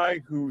guy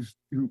who's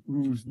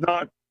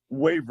not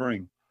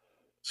wavering.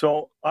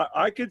 So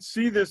I could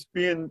see this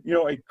being,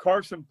 a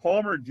Carson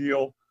Palmer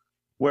deal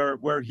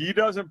where he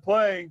doesn't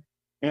play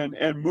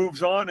and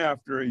moves on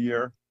after a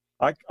year.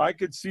 I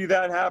could see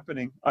that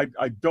happening.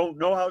 I don't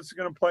know how it's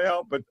going to play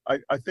out, but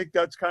I think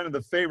that's kind of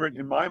the favorite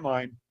in my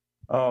mind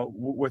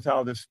with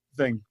how this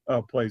thing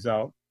plays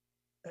out.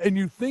 And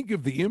you think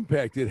of the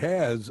impact it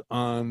has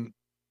on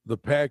the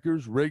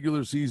Packers'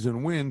 regular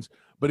season wins.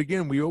 But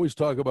again, we always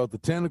talk about the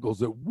tentacles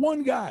that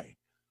one guy,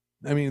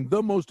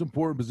 the most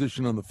important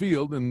position on the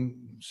field, and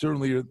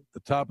certainly at the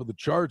top of the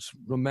charts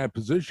from that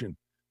position,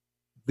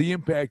 the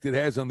impact it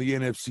has on the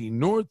NFC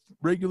North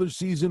regular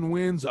season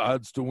wins,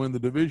 odds to win the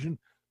division.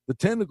 The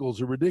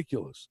tentacles are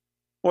ridiculous.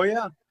 Well,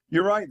 yeah,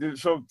 you're right.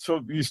 So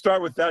you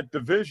start with that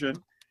division,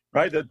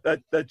 right?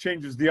 That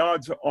changes the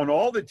odds on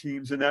all the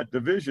teams in that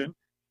division.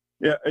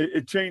 Yeah,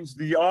 it changed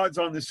the odds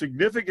on the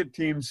significant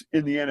teams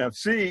in the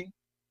NFC,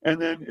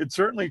 and then it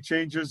certainly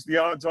changes the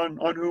odds on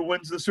who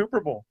wins the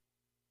Super Bowl.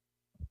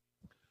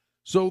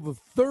 So the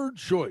third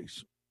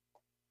choice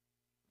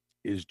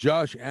is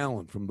Josh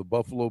Allen from the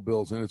Buffalo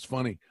Bills, and it's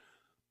funny.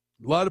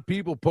 A lot of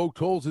people poked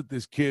holes at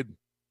this kid,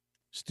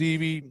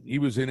 Stevie. He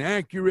was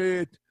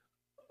inaccurate,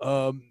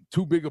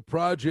 too big a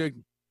project.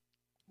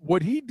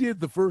 What he did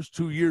the first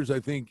 2 years,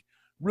 I think,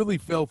 really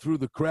fell through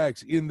the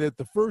cracks in that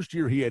the first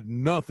year he had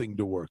nothing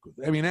to work with.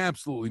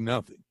 Absolutely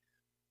nothing.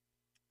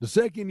 The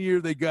second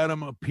year they got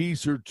him a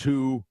piece or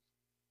two,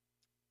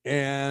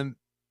 and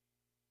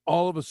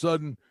all of a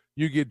sudden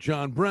you get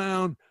John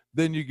Brown,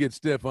 then you get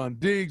Stephon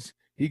Diggs.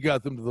 He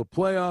got them to the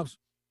playoffs.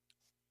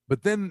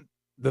 But then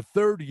the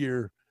third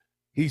year,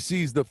 he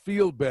sees the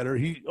field better.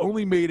 He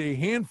only made a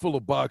handful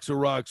of box of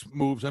rocks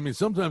moves.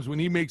 Sometimes when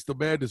he makes the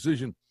bad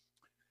decision,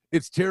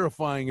 it's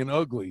terrifying and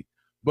ugly.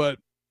 But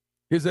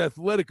his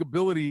athletic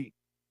ability,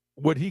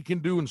 what he can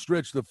do and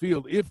stretch the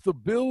field, if the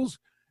Bills,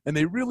 and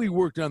they really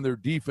worked on their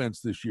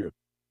defense this year,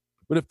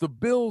 but if the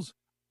Bills,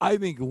 I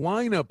think,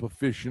 line up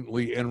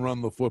efficiently and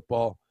run the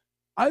football,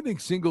 I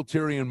think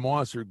Singletary and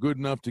Moss are good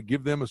enough to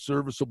give them a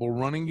serviceable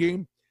running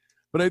game.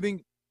 But I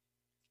think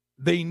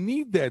they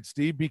need that,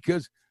 Steve,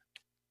 because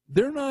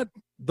they're not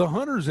the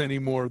hunters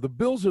anymore. The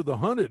Bills are the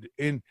hunted,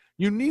 and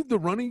you need the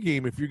running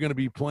game if you're going to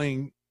be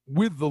playing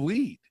with the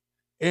lead.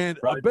 And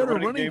right, a better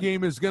running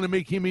game is going to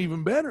make him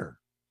even better.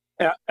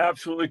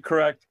 Absolutely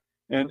correct.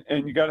 And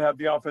you got to have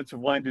the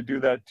offensive line to do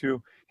that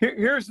too.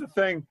 Here's the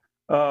thing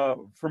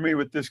for me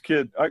with this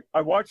kid.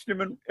 I watched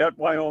him at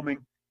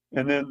Wyoming,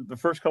 and then the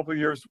first couple of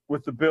years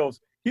with the Bills.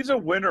 He's a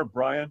winner,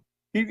 Brian.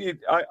 And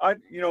I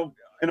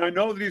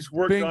know that he's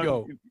worked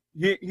Bingo. on.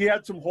 He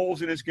had some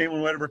holes in his game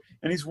and whatever,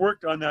 and he's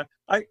worked on that.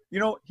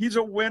 He's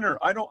a winner.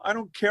 I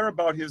don't care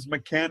about his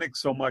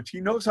mechanics so much.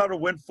 He knows how to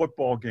win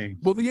football games.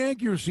 Well, the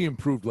accuracy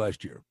improved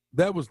last year.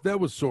 That was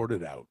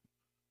sorted out.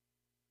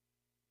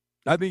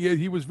 I think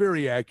he was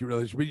very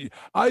accurate.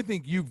 I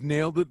think you've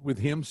nailed it with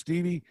him,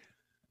 Stevie.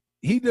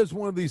 He does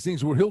one of these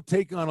things where he'll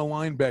take on a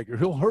linebacker,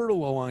 he'll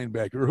hurdle a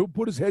linebacker, or he'll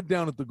put his head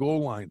down at the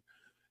goal line,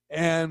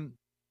 and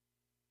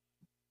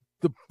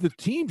the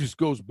team just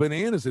goes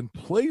bananas and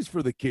plays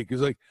for the kick.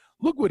 It's like,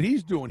 look what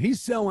he's doing. He's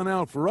selling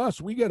out for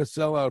us. We got to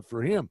sell out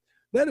for him.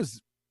 That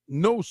is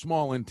no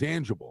small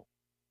intangible.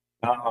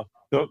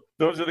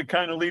 Those are the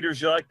kind of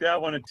leaders you like to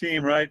have on a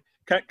team, right?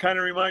 Kind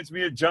of reminds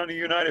me of Johnny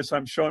Unitas.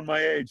 I'm showing my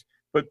age.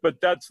 But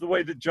that's the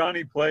way that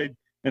Johnny played,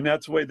 and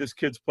that's the way this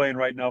kid's playing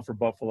right now for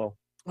Buffalo.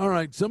 All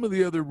right, some of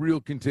the other real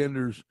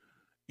contenders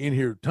in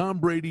here. Tom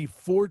Brady,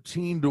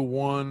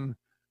 14-1.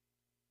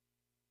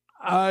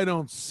 I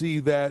don't see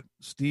that,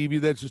 Stevie.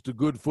 That's just a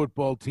good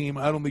football team.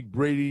 I don't think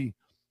Brady,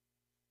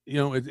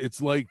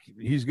 it's like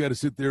he's got to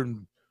sit there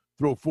and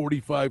throw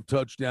 45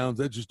 touchdowns.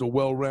 That's just a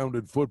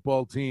well-rounded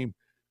football team.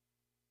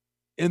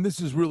 And this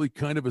is really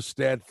kind of a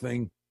stat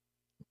thing.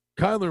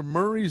 Kyler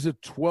Murray's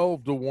at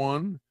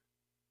 12-1.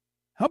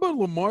 How about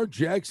Lamar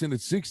Jackson at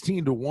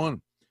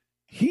 16-1?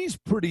 He's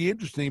pretty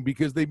interesting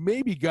because they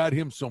maybe got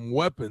him some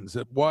weapons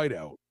at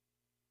wideout.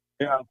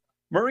 Yeah.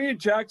 Murray and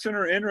Jackson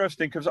are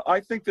interesting because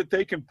I think that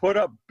they can put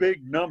up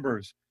big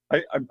numbers.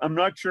 I'm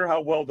not sure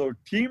how well those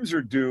teams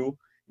are due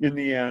in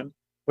the end,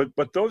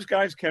 but those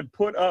guys can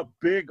put up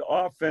big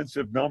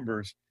offensive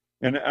numbers,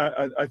 and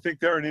I think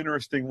they're an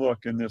interesting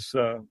look in this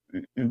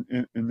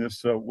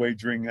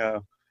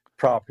wagering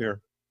prop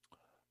here.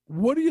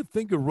 What do you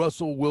think of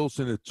Russell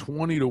Wilson at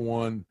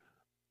 20-1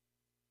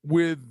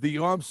 with the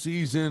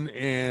offseason?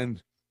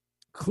 And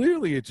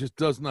clearly it just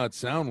does not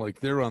sound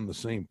like they're on the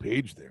same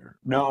page there.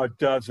 No, it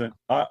doesn't.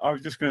 I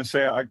was just going to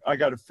say I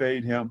got to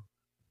fade him.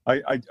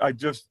 I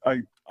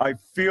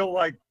feel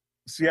like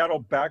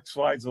Seattle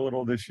backslides a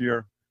little this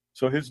year,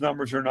 so his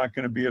numbers are not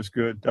going to be as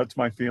good. That's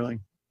my feeling.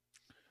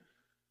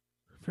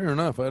 Fair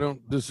enough. I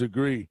don't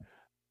disagree.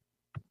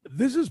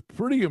 This is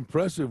pretty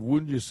impressive,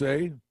 wouldn't you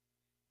say?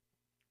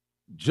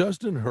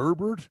 Justin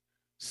Herbert,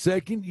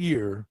 second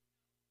year,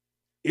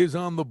 is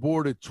on the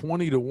board at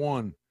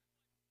 20-1.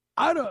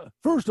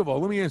 First of all,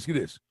 let me ask you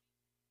this.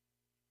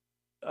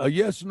 A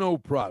yes-no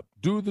prop.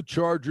 Do the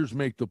Chargers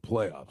make the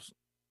playoffs?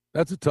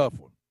 That's a tough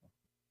one.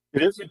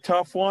 It is a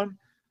tough one.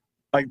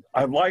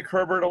 I like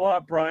Herbert a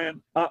lot,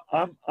 Brian.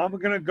 I'm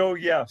going to go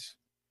yes,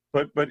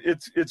 but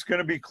it's going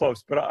to be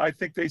close. But I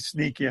think they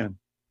sneak in.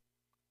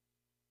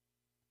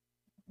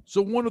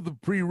 So one of the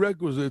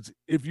prerequisites,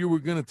 if you were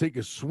going to take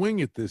a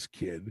swing at this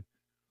kid,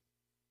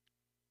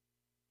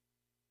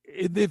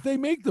 if they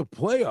make the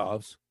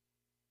playoffs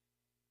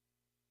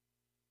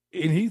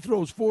and he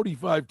throws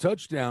 45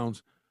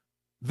 touchdowns,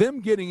 them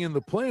getting in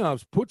the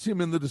playoffs puts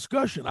him in the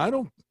discussion. I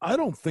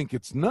don't think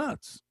it's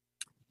nuts.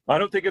 I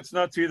don't think it's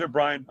nuts either,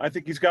 Brian. I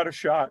think he's got a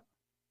shot.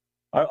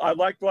 I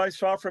liked what I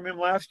saw from him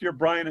last year,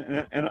 Brian,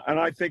 and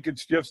I think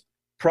it's just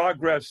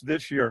progress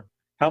this year.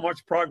 How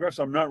much progress,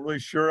 I'm not really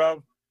sure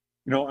of.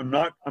 You know, I'm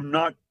not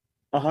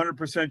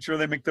 100% sure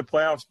they make the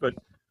playoffs, but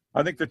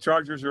I think the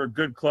Chargers are a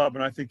good club,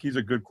 and I think he's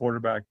a good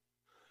quarterback.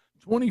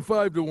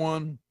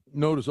 25-1.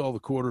 Notice all the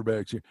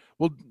quarterbacks here.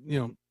 Well, you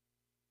know,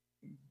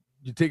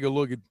 you take a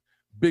look at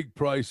big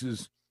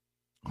prices,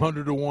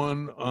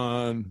 100-1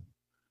 on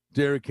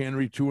Derrick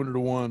Henry,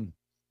 200-1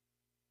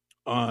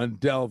 on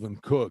Dalvin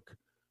Cook.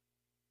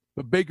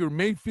 But Baker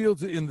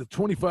Mayfield's in the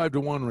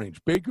 25-1 range.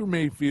 Baker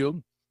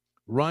Mayfield,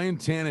 Ryan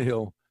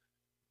Tannehill,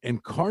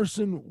 and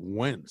Carson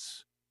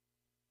Wentz.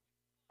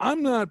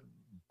 I'm not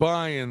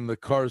buying the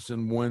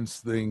Carson Wentz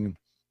thing.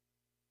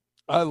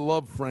 I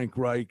love Frank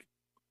Reich.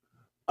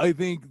 I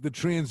think the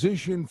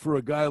transition for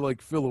a guy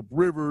like Phillip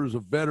Rivers, a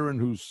veteran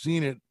who's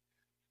seen it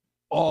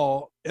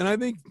all, and I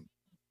think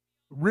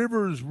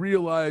Rivers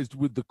realized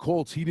with the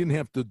Colts he didn't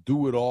have to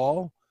do it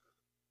all,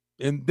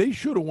 and they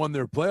should have won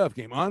their playoff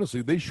game.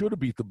 Honestly, they should have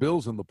beat the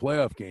Bills in the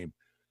playoff game.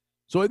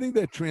 So I think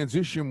that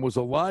transition was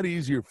a lot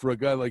easier for a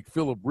guy like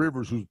Phillip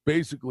Rivers, who's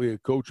basically a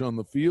coach on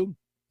the field.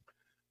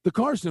 The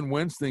Carson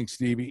Wentz thing,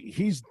 Stevie,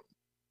 he's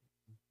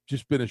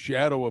just been a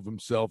shadow of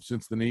himself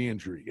since the knee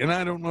injury. And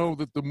I don't know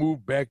that the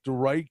move back to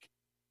Reich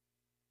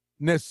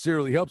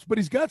necessarily helps, but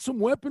he's got some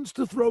weapons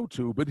to throw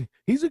to. But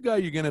he's a guy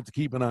you're going to have to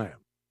keep an eye on.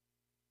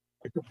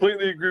 I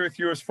completely agree with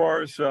you as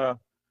far as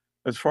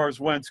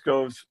Wentz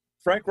goes.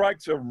 Frank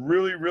Reich's a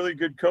really, really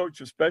good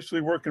coach, especially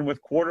working with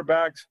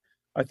quarterbacks.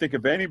 I think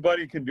if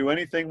anybody can do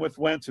anything with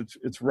Wentz,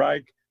 it's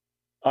Reich.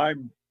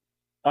 I'm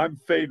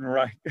fading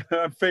Reich.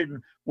 I'm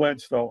fading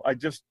Wentz, though. I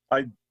just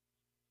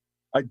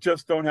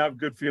don't have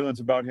good feelings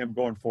about him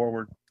going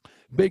forward.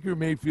 Baker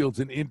Mayfield's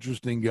an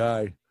interesting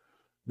guy.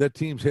 That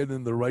team's heading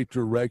in the right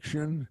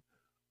direction.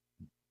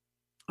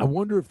 I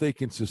wonder if they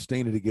can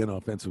sustain it again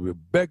offensively.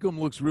 Beckham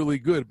looks really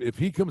good. If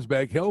he comes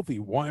back healthy,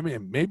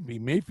 maybe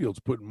Mayfield's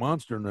putting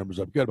monster numbers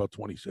up. Got about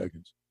 20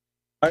 seconds.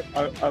 I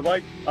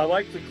like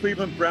the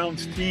Cleveland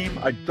Browns team.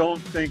 I don't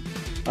think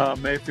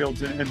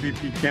Mayfield's an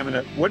MVP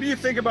candidate. What do you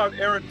think about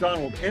Aaron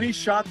Donald? Any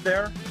shot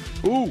there?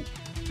 Ooh,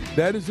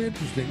 that is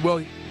interesting.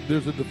 Well,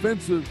 there's a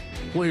defensive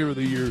player of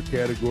the year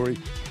category.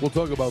 We'll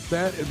talk about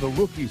that and the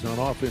rookies on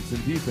offense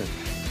and defense.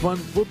 Fun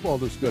football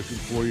discussion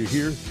for you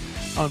here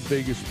on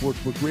Vegas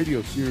Sportsbook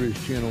Radio,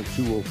 Sirius Channel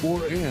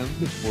 204 and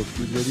the Sports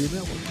Grid Radio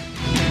Network.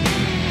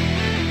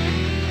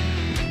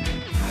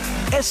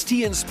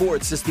 STN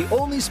Sports is the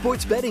only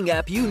sports betting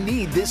app you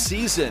need this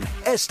season.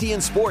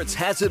 STN Sports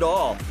has it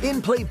all.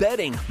 In-play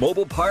betting,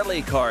 mobile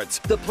parlay cards,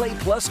 the Play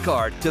Plus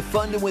card to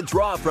fund and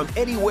withdraw from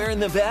anywhere in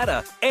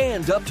Nevada,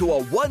 and up to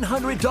a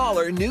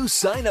 $100 new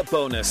sign-up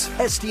bonus.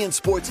 STN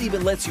Sports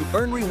even lets you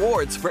earn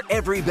rewards for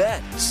every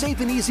bet.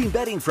 Safe and easy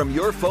betting from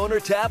your phone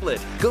or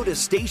tablet. Go to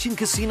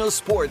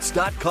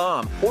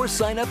StationCasinoSports.com or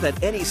sign up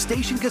at any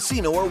Station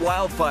Casino or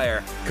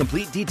Wildfire.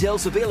 Complete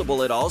details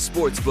available at all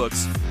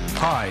sportsbooks.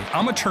 Hi,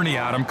 I'm attorney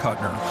Adam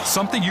Kuttner.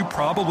 Something you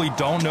probably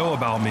don't know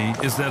about me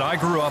is that I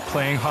grew up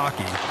playing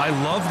hockey. I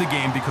love the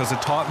game because it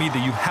taught me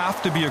that you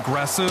have to be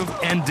aggressive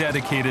and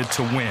dedicated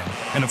to win.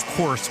 And of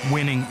course,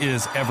 winning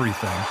is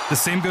everything. The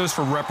same goes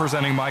for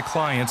representing my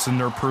clients in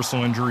their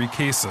personal injury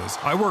cases.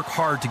 I work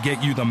hard to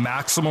get you the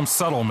maximum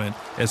settlement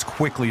as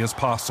quickly as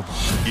possible.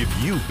 If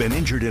you've been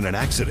injured in an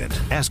accident,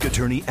 ask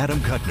attorney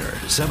Adam Kuttner,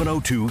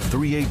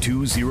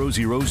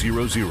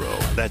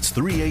 702-382-0000. That's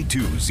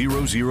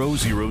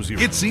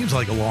 382-0000. It seems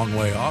like a long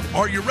way off.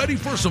 Are you ready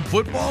for some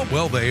football?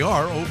 Well, they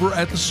are over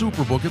at the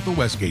Superbook at the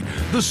Westgate.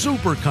 The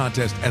Super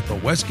Contest at the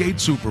Westgate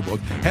Superbook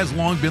has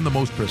long been the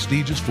most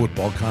prestigious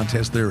football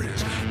contest there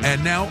is.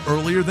 And now,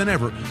 earlier than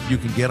ever, you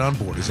can get on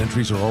board as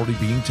entries are already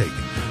being taken.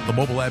 The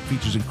mobile app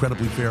features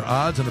incredibly fair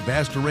odds and a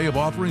vast array of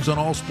offerings on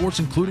all sports,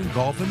 including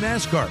golf and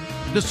NASCAR.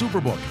 The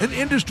Superbook, an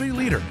industry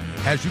leader,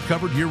 has you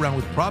covered year-round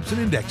with props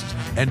and indexes.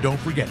 And don't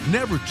forget,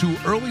 never too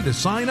early to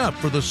sign up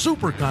for the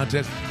Super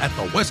Contest at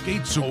the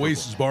Westgate Superbook.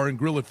 Oasis Bar and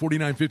Grill at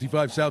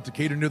 4955 South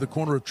Decatur near the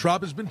corner of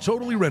Trop has been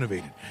totally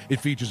renovated. It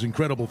features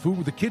incredible food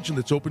with a kitchen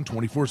that's open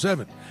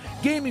 24/7.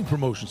 Gaming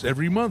promotions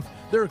every month.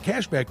 There are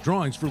cashback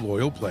drawings for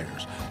loyal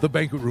players. The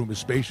banquet room is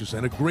spacious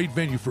and a great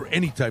venue for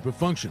any type of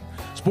function.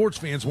 Sports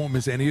fans won't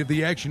miss any of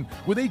the action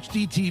with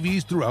HD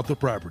TVs throughout the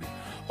property.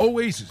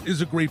 Oasis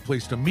is a great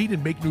place to meet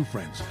and make new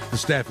friends. The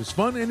staff is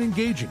fun and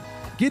engaging.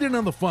 Get in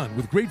on the fun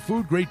with great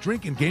food, great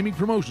drink, and gaming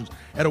promotions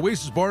at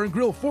Oasis Bar and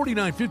Grill,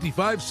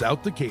 4955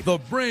 South Decatur. The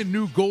brand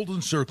new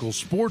Golden Circle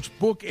Sports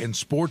Book and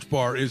Sports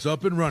Bar is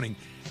up and running,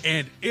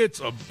 and it's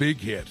a big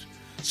hit.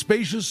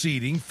 Spacious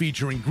seating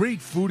featuring great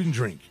food and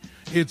drink.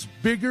 It's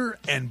bigger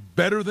and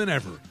better than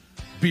ever.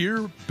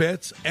 Beer,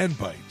 bets, and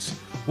bites.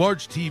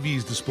 Large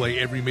TVs display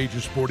every major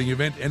sporting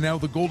event, and now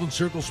the Golden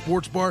Circle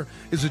Sports Bar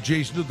is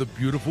adjacent to the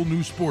beautiful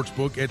new sports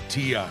book at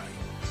TI.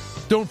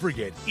 Don't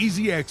forget,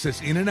 easy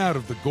access in and out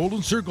of the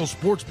Golden Circle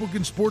Sportsbook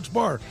and Sports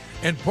Bar,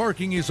 and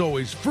parking is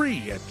always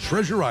free at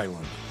Treasure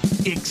Island.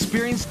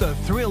 Experience the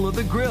thrill of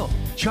the grill.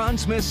 John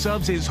Smith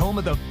Subs is home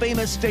of the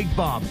famous steak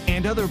bomb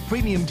and other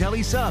premium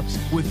deli subs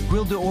with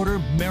grilled-to-order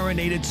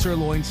marinated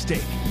sirloin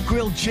steak,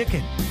 grilled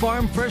chicken,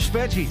 farm fresh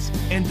veggies,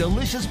 and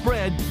delicious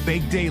bread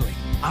baked daily.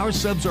 Our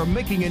subs are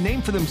making a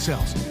name for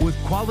themselves with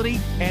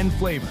quality and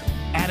flavor.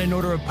 Add an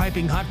order of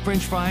piping hot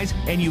French fries,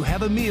 and you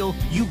have a meal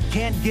you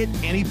can't get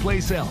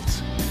anyplace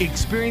else.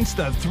 Experience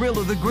the thrill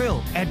of the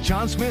grill at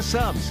John Smith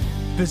Subs.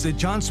 Visit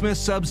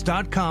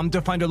johnsmithsubs.com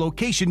to find a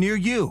location near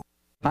you.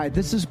 Hi,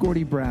 this is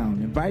Gordy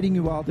Brown, inviting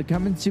you all to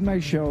come and see my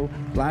show,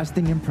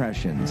 Lasting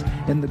Impressions,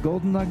 in the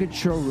Golden Nugget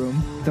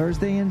Showroom,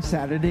 Thursday and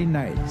Saturday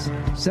nights,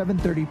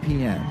 7:30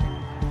 p.m.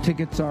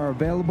 Tickets are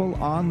available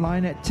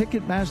online at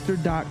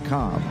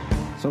Ticketmaster.com.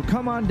 So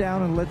come on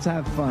down and let's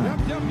have fun.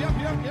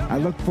 I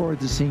look forward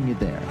to seeing you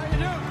there.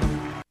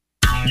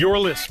 You're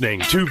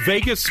listening to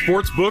Vegas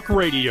Sportsbook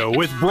Radio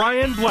with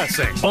Brian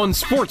Blessing on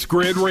Sports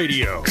Grid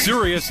Radio,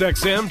 Sirius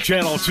XM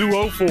Channel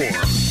 204.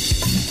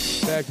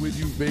 Back with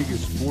you,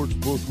 Vegas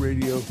Sportsbook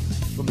Radio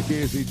from the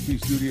KSHP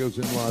studios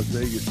in Las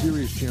Vegas,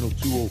 Sirius Channel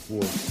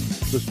 204,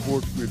 the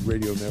Sports Grid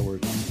Radio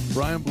Network.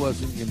 Brian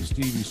Blessing and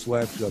Stevie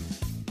Slapshot,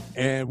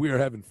 and we are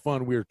having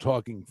fun. We are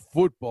talking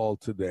football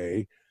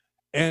today.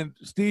 And,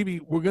 Stevie,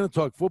 we're going to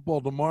talk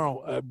football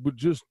tomorrow. I would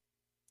just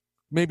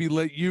maybe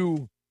let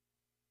you,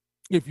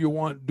 if you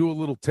want, do a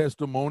little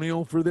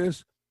testimonial for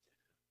this.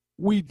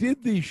 We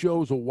did these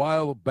shows a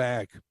while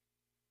back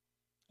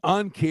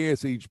on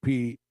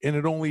KSHP, and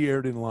it only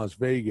aired in Las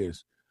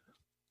Vegas.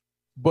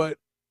 But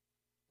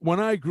when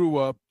I grew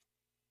up,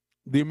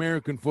 the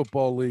American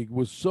Football League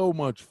was so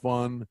much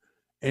fun,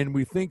 and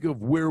we think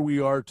of where we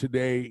are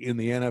today in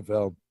the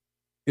NFL.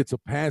 It's a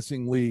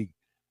passing league.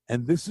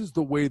 And this is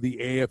the way the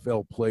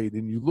AFL played.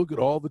 And you look at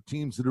all the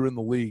teams that are in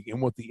the league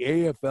and what the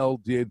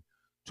AFL did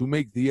to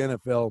make the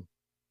NFL,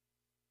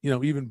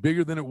 even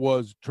bigger than it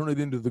was, turn it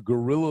into the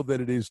gorilla that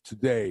it is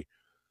today.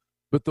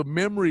 But the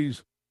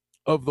memories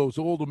of those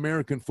old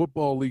American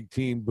Football League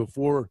teams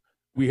before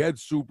we had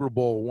Super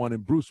Bowl I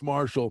and Bruce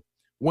Marshall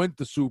went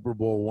to Super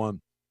Bowl I,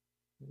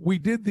 we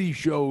did these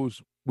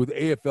shows with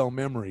AFL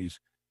memories.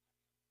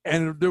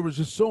 And there was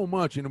just so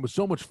much, and it was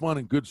so much fun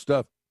and good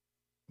stuff.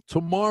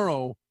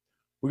 Tomorrow,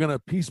 we're going to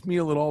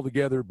piecemeal it all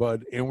together,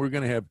 bud, and we're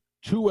going to have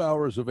 2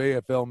 hours of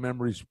AFL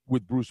memories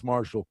with Bruce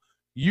Marshall.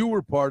 You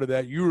were part of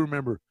that. You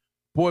remember,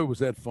 boy, was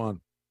that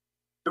fun.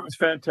 It was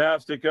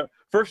fantastic.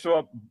 First of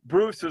all,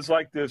 Bruce is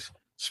like this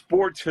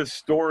sports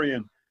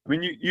historian. I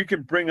mean, you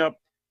can bring up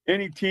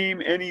any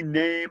team, any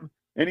name,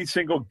 any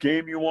single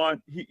game you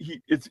want.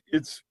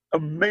 It's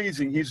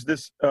amazing. He's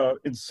this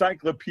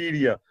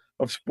encyclopedia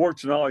of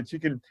sports knowledge. He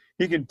can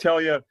tell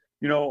you,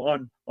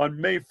 on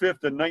May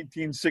 5th of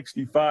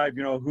 1965,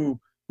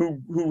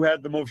 who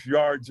had the most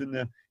yards in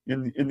the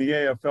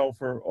AFL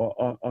for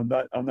on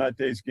that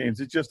day's games.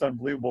 It's just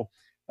unbelievable.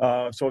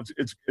 So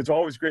it's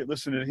always great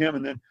listening to him.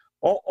 And then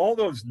all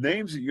those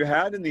names that you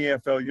had in the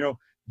AFL,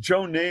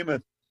 Joe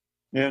Namath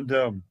and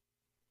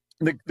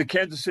the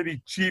Kansas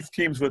City Chiefs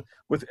teams with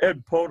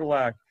Ed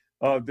Podolak,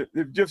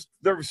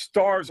 There were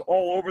stars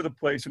all over the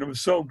place, and it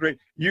was so great.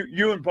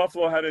 You in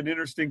Buffalo had an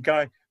interesting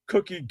guy,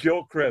 Cookie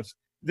Gilchrist.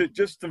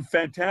 Just some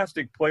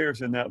fantastic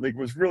players in that league. It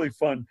was really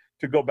fun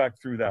to go back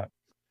through that.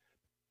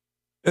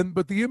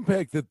 But the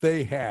impact that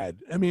they had,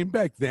 I mean,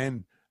 back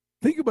then,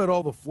 think about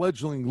all the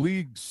fledgling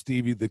leagues,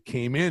 Stevie, that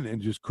came in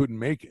and just couldn't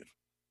make it,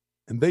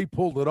 and they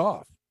pulled it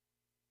off.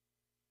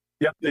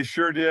 Yep, they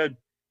sure did,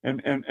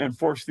 and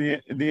forced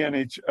the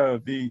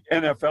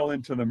NFL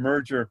into the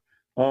merger.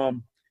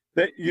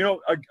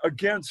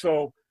 Again,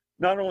 so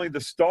not only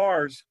the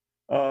stars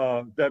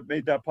that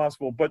made that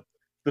possible, but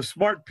the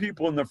smart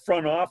people in the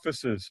front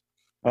offices,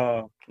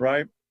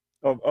 right,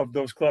 of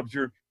those clubs,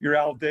 your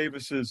Al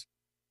Davises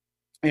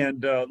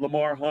and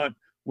Lamar Hunt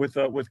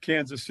with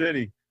Kansas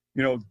City.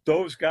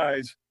 Those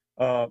guys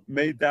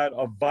made that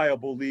a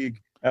viable league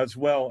as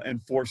well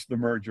and forced the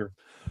merger.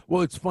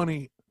 Well, it's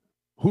funny,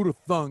 who'd have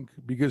thunk,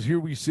 because here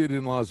we sit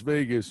in Las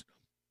Vegas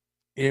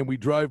and we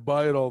drive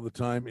by it all the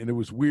time, and it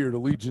was weird,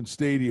 Allegiant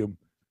Stadium,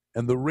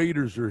 and the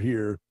Raiders are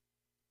here,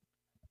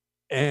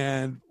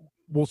 and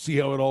we'll see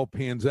how it all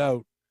pans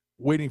out,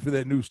 waiting for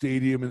that new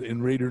stadium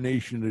in Raider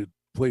Nation to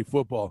play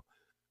football.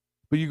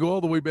 But you go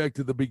all the way back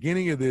to the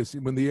beginning of this,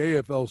 when the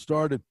AFL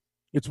started.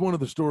 It's one of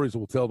the stories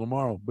we'll tell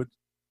tomorrow, but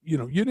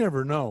you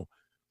never know.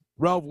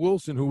 Ralph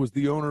Wilson, who was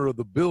the owner of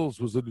the Bills,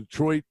 was a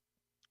Detroit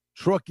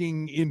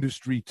trucking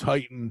industry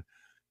titan,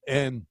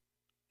 and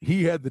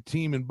he had the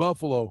team in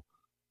Buffalo.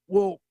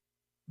 Well,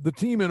 the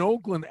team in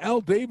Oakland,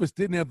 Al Davis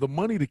didn't have the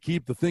money to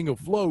keep the thing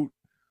afloat.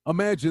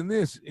 Imagine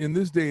this, in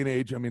this day and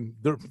age, I mean,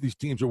 these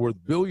teams are worth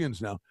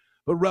billions now,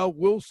 but Ralph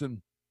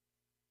Wilson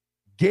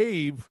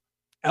gave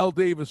Al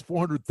Davis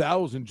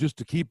 $400,000 just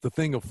to keep the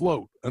thing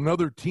afloat,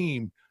 another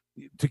team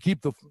to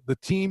keep the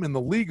team and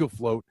the league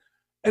afloat.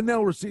 And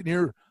now we're sitting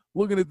here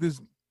looking at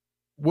this,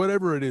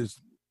 whatever it is,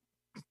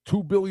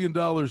 $2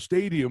 billion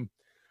stadium.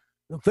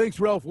 Thanks,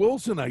 Ralph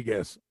Wilson, I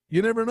guess.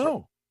 You never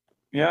know.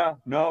 Yeah,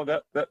 no,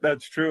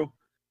 that's true.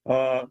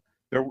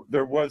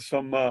 There was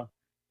some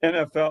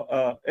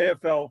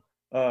AFL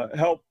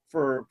help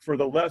for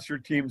the lesser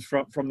teams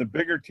from the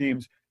bigger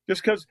teams,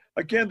 just because,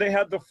 again, they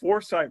had the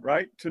foresight,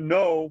 right, to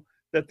know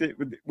that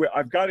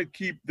I've got to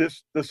keep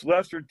this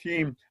lesser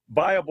team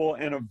viable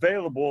and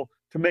available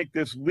to make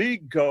this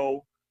league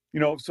go,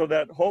 so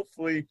that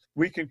hopefully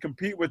we can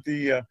compete with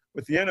the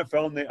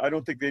NFL. And I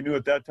don't think they knew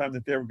at that time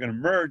that they were going to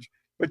merge,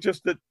 but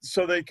just that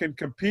so they can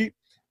compete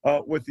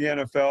with the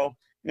NFL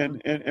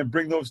and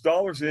bring those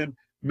dollars in,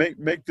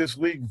 make this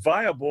league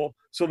viable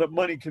so that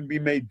money can be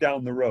made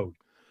down the road.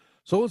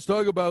 So let's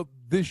talk about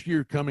this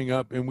year coming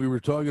up, and we were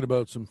talking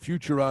about some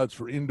future odds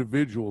for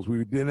individuals.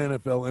 We did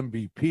NFL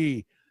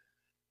MVP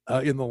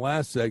in the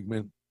last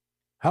segment.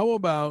 How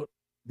about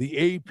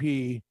the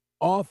AP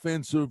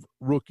Offensive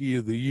Rookie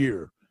of the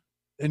Year?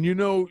 And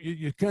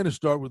you kind of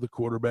start with the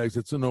quarterbacks.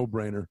 It's a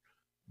no-brainer.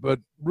 But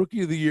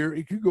Rookie of the Year,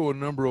 it could go a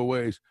number of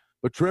ways.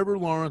 But Trevor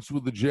Lawrence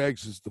with the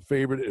Jags is the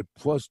favorite at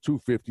plus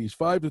 250. He's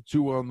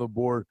 5-2 on the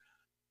board.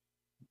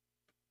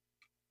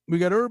 We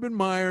got Urban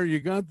Meyer. You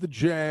got the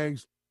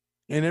Jags.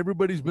 And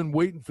everybody's been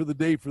waiting for the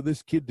day for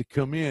this kid to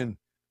come in.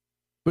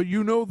 But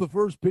the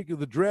first pick of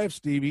the draft,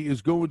 Stevie,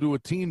 is going to a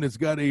team that's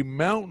got a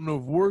mountain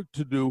of work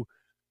to do.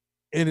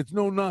 And it's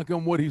no knock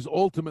on what he's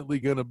ultimately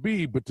going to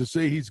be, but to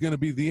say he's going to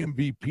be the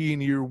MVP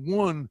in year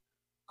one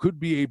could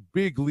be a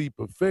big leap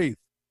of faith.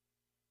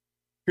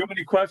 Too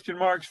many question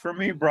marks for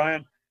me,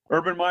 Brian.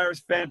 Urban Meyer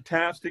is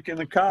fantastic in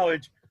the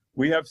college.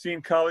 We have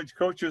seen college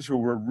coaches who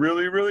were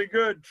really, really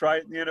good try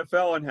it in the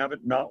NFL and have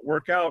it not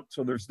work out.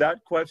 So there's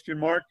that question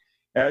mark.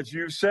 As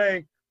you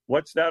say,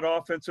 what's that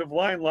offensive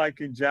line like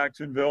in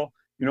Jacksonville?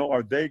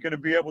 Are they going to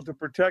be able to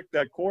protect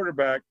that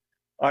quarterback?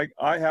 I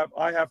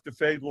have to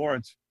fade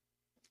Lawrence.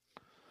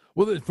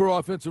 Well, for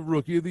Offensive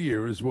Rookie of the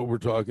Year is what we're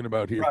talking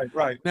about here.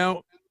 Right.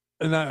 Now,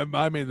 and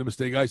I made the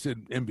mistake. I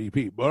said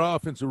MVP, but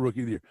Offensive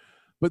Rookie of the Year.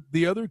 But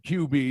the other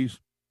QBs,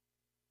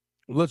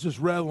 let's just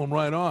rattle them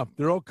right off.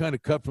 They're all kind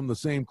of cut from the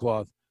same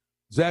cloth.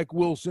 Zach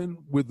Wilson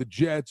with the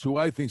Jets, who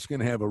I think is going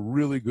to have a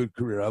really good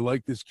career. I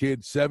like this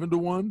kid,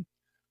 7-1.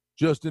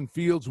 Justin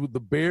Fields with the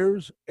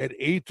Bears at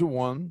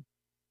 8-1.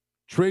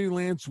 Trey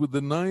Lance with the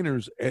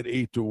Niners at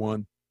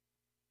 8-1.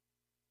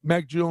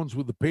 Mac Jones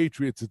with the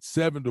Patriots at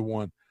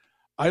 7-1.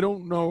 I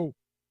don't know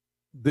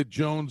that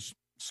Jones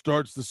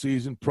starts the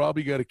season.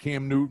 Probably got a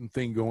Cam Newton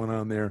thing going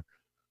on there.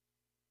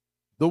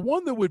 The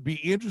one that would be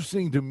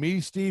interesting to me,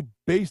 Steve,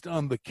 based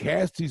on the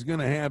cast he's going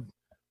to have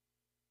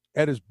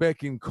at his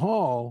beck and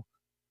call,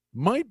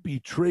 might be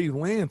Trey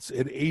Lance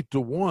at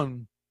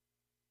 8-1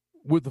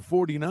 with the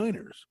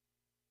 49ers.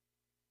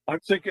 I'm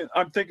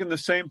thinking the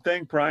same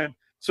thing, Brian.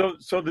 So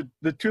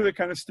the two that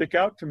kind of stick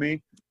out to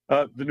me,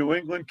 the New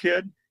England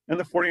kid and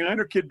the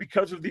 49er kid,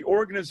 because of the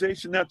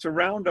organization that's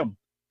around them,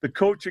 the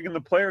coaching and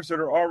the players that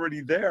are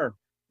already there.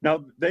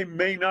 Now, they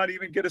may not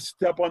even get a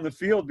step on the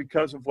field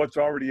because of what's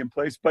already in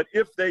place. But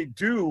if they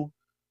do,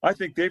 I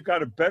think they've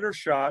got a better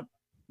shot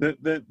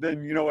than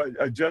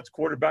a Jets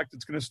quarterback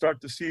that's going to start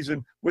the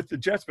season with the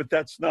Jets, but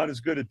that's not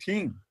as good a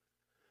team.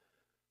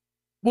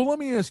 Well, let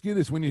me ask you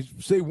this. When you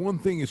say one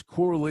thing is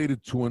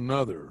correlated to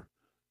another,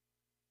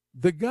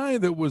 the guy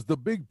that was the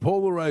big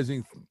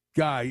polarizing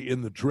guy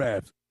in the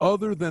draft,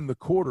 other than the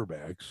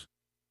quarterbacks,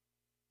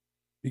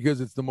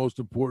 because it's the most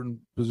important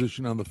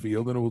position on the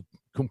field and it will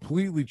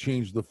completely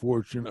change the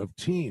fortune of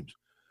teams.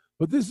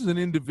 But this is an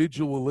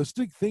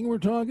individualistic thing we're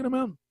talking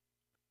about.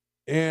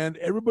 And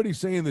everybody's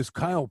saying this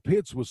Kyle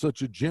Pitts was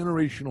such a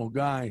generational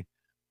guy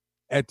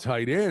at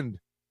tight end.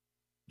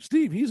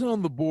 Steve, he's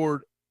on the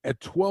board at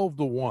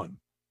 12-1.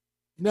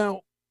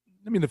 Now,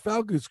 I mean, the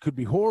Falcons could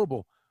be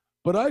horrible,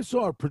 but I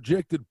saw a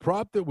projected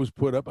prop that was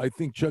put up. I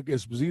think Chuck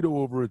Esposito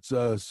over at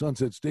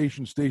Sunset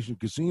Station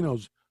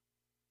Casinos,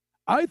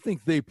 I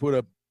think they put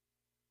up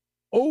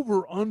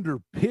over-under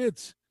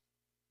Pitts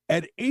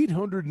at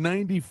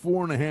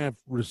 894.5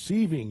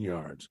 receiving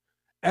yards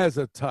as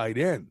a tight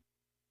end.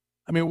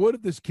 I mean, what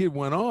if this kid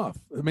went off?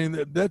 I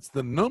mean, that's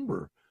the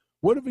number.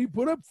 What if he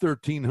put up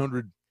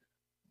 1,300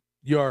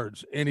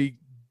 yards and he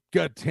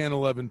got 10,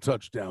 11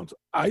 touchdowns?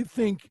 I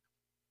think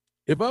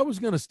if I was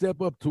going to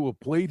step up to a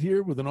plate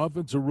here with an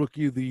offensive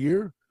rookie of the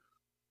year,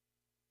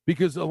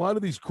 because a lot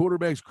of these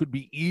quarterbacks could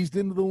be eased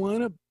into the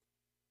lineup,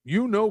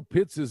 you know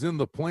Pitts is in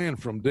the plan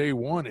from day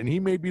one, and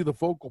he may be the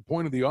focal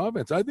point of the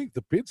offense. I think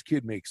the Pitts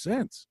kid makes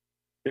sense.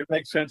 It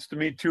makes sense to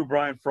me too,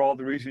 Brian, for all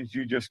the reasons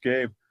you just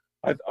gave.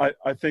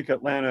 I think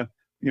Atlanta,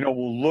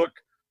 will look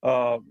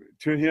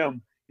to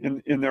him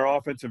in their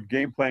offensive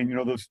game plan,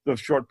 those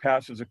short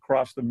passes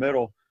across the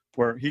middle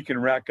where he can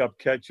rack up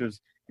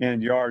catches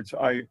and yards.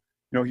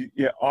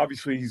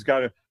 Obviously he's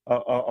got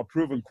a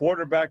proven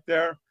quarterback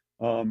there,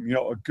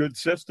 a good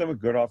system, a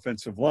good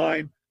offensive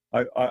line.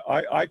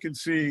 I can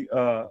see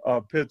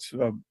Pitts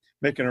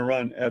making a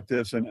run at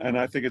this, and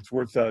I think it's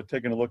worth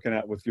taking a look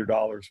at with your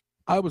dollars.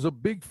 I was a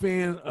big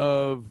fan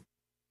of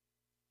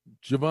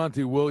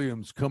Javonte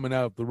Williams coming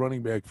out, the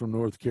running back from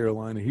North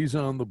Carolina. He's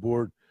on the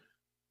board.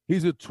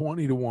 He's at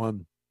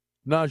 20-1.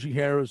 Najee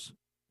Harris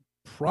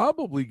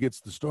probably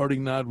gets the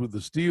starting nod with the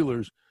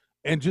Steelers.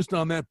 And just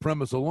on that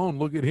premise alone,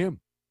 look at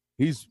him.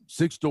 He's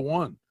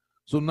 6-1.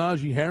 So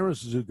Najee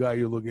Harris is a guy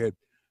you look at.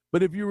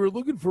 But if you were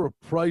looking for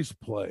a price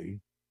play,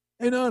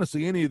 and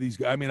honestly, any of these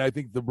guys, I mean, I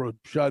think the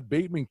Rashad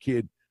Bateman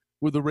kid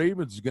with the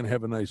Ravens is going to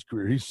have a nice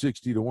career. He's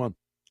 60-1.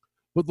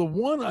 But the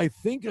one I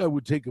think I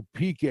would take a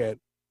peek at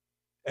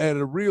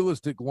a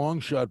realistic long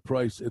shot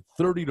price at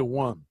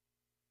 30-1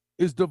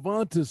 is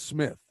Devonta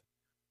Smith.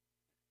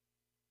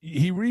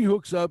 He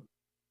rehooks up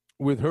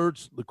with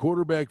Hurts, the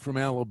quarterback from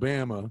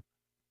Alabama.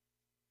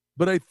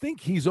 But I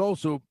think he's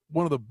also,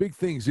 one of the big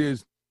things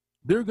is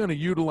they're going to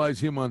utilize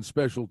him on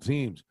special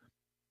teams.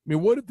 I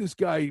mean, what if this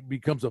guy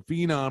becomes a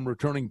phenom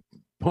returning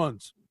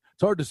punts?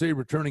 It's hard to say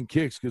returning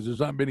kicks because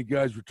there's not many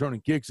guys returning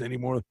kicks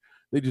anymore.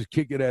 They just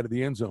kick it out of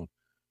the end zone.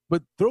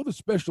 But throw the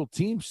special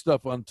team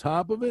stuff on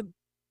top of it,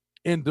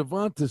 and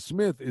Devonta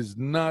Smith is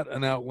not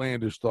an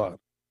outlandish thought.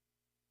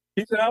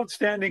 He's an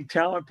outstanding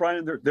talent,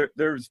 Brian.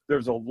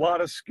 There's a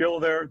lot of skill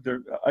there.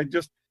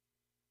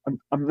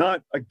 I'm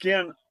not,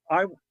 again,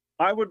 I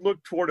would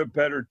look toward a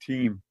better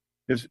team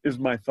is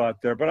my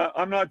thought there. But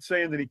I'm not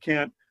saying that he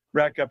can't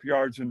rack up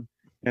yards and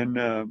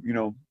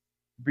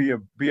be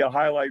a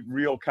highlight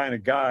reel kind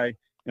of guy.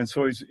 And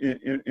so he's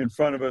in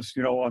front of us,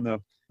 on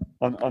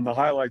the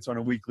highlights on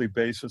a weekly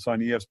basis on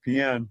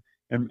ESPN,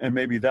 and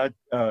maybe that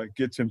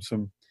gets him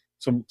some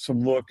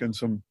look and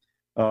some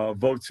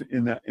votes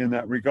in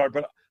that regard.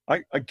 But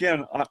I'm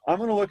going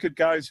to look at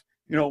guys,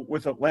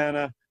 with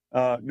Atlanta,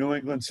 New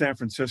England, San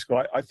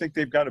Francisco. I think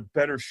they've got a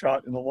better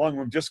shot in the long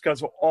run just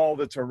because of all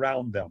that's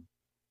around them.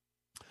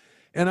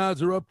 And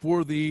odds are up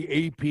for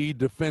the AP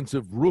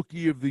Defensive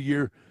Rookie of the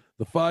Year.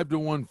 The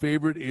 5-1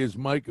 favorite is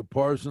Micah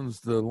Parsons,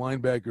 the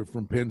linebacker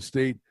from Penn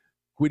State.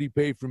 Kwity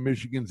Paye from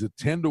Michigan's at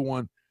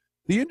 10-1.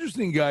 The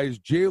interesting guy is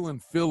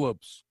Jalen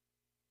Phillips,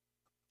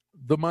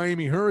 the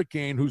Miami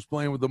Hurricane, who's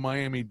playing with the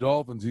Miami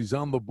Dolphins. He's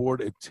on the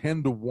board at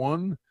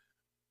 10-1,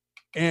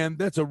 and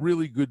that's a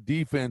really good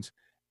defense.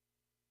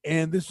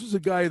 And this was a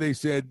guy they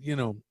said,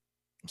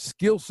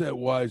 skill set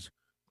wise,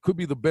 could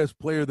be the best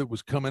player that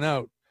was coming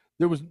out.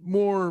 There was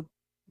more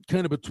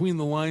kind of between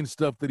the line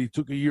stuff that he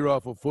took a year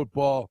off of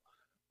football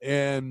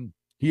and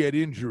he had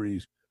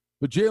injuries.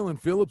 But Jalen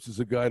Phillips is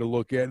a guy to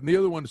look at. And the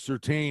other one is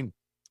Surtain,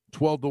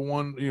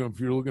 12-1, if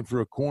you're looking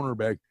for a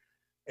cornerback.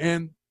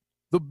 And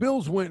the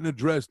Bills went and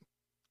addressed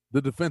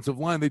the defensive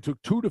line. They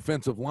took 2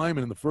 defensive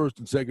linemen in the first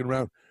and second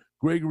round.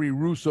 Gregory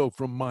Rousseau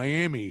from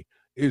Miami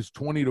is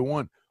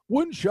 20-1.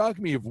 Wouldn't shock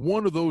me if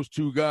one of those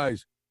two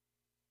guys,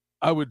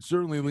 I would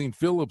certainly lean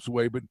Phillips'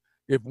 way, but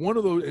if one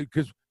of those,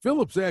 because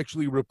Phillips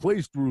actually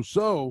replaced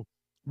Rousseau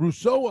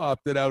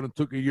opted out and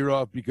took a year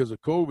off because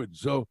of COVID.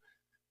 So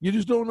you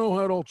just don't know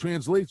how it all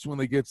translates when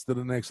they gets to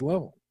the next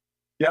level.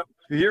 Yep.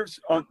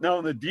 Now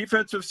on the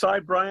defensive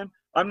side, Brian,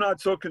 I'm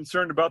not so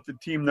concerned about the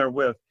team they're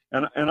with.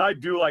 And I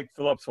do like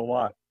Phillips a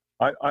lot.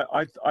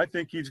 I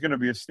think he's going to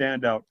be a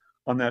standout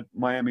on that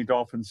Miami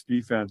Dolphins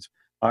defense.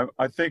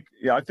 I think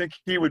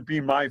he would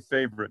be my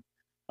favorite.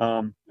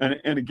 And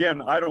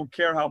again, I don't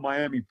care how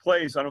Miami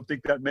plays. I don't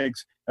think that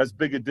makes as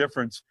big a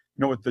difference.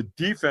 with the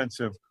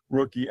defensive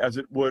rookie as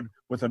it would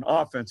with an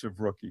offensive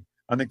rookie.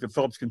 I think that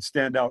Phillips can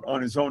stand out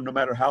on his own no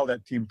matter how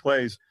that team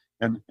plays.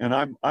 And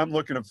I'm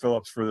looking at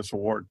Phillips for this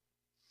award.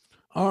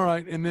 All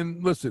right. And then,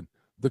 listen,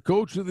 the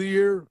coach of the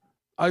year,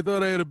 I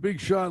thought I had a big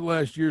shot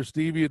last year,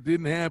 Stevie. It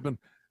didn't happen.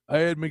 I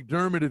had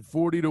McDermott at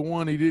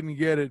 40-1. He didn't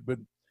get it. But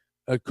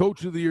a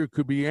coach of the year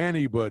could be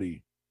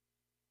anybody.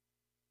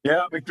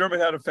 Yeah, McDermott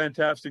had a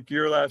fantastic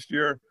year last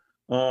year.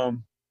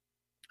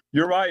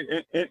 You're right.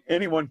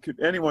 Anyone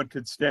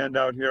could stand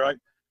out here.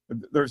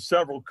 There's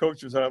several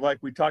coaches that I like.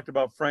 We talked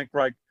about Frank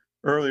Reich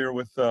earlier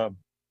with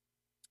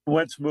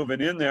Wentz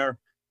moving in there.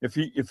 If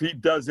he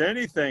does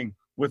anything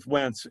with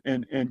Wentz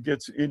and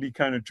gets Indy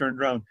kind of turned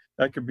around,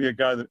 that could be a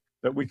guy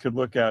that we could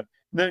look at.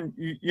 And then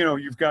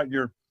you've got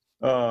your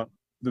the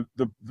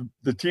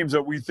teams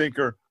that we think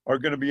are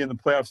going to be in the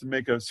playoffs and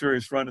make a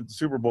serious run at the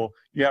Super Bowl.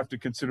 You have to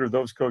consider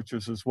those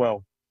coaches as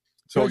well.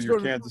 So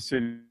your Kansas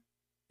City.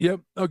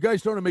 Yep, a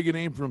guy's starting to make a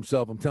name for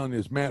himself. I'm telling you,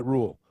 it's Matt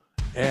Rule.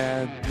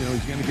 And,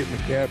 he's going to get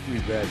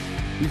McCaffrey back.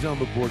 He's on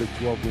the board at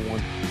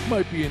 12-1.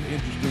 Might be an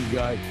interesting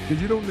guy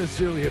because you don't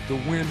necessarily have to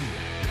win,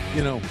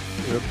 the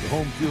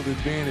home field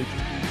advantage.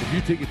 If you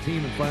take a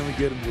team and finally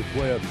get them to the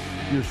playoffs,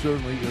 you're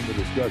certainly in the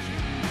discussion.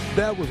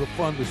 That was a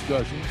fun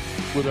discussion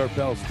with our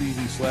pal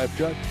Stevie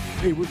Slapshot.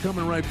 Hey, we're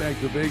coming right back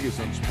to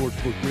Vegas on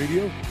Sportsbook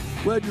Radio.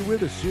 Glad you're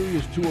with us,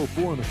 Sirius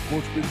 204 on the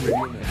Sportsbook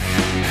Radio Network.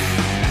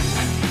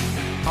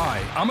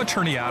 Hi, I'm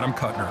attorney Adam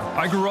Kuttner.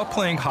 I grew up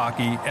playing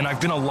hockey, and I've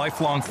been a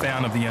lifelong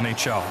fan of the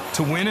NHL.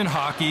 To win in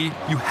hockey,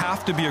 you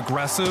have to be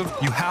aggressive,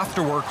 you have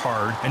to work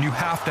hard, and you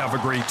have to have a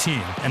great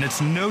team. And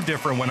it's no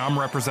different when I'm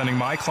representing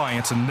my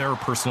clients in their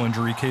personal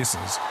injury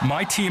cases.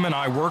 My team and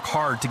I work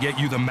hard to get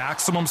you the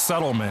maximum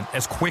settlement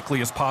as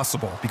quickly as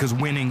possible, because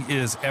winning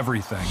is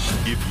everything.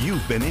 If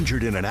you've been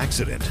injured in an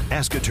accident,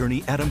 ask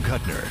attorney Adam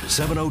Kuttner,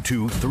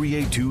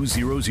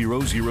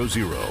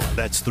 702-382-0000.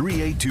 That's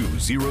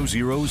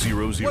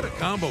 382-0000. What a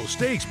combo.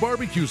 Steaks,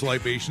 barbecues,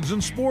 libations,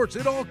 and sports.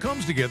 It all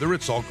comes together at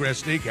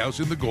Saltgrass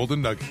Steakhouse in the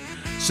Golden Nugget.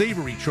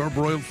 Savory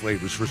charbroiled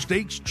flavors for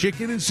steaks,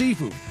 chicken, and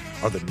seafood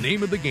are the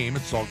name of the game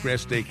at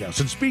Saltgrass Steakhouse.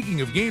 And speaking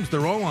of games,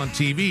 they're all on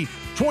TV.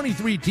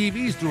 23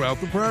 TVs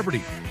throughout the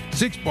property.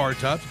 6 bar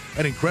tops,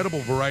 an incredible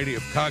variety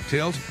of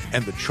cocktails,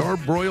 and the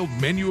charbroiled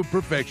menu of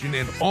perfection,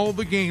 and all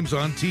the games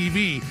on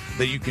TV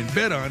that you can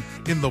bet on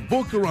in the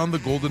book or on the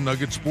Golden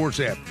Nugget Sports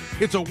app.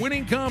 It's a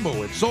winning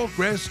combo at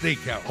Saltgrass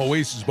Steakhouse.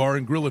 Oasis Bar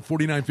and Grill at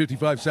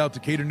 4955 South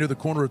Decatur near the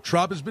corner of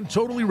Trop has been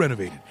totally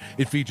renovated.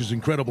 It features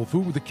incredible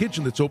food with a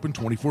kitchen that's open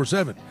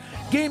 24/7.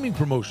 Gaming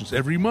promotions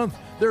every month.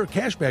 There are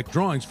cashback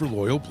drawings for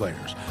loyal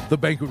players. The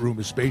banquet room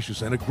is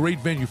spacious and a great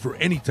venue for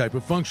any type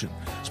of function.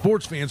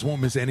 Sports fans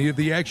won't miss any of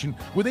the action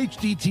with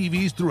HD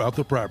TVs throughout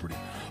the property.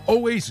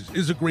 Oasis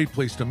is a great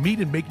place to meet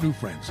and make new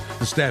friends.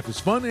 The staff is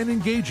fun and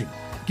engaging.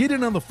 Get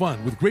in on the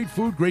fun with great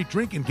food, great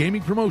drink, and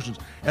gaming promotions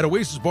at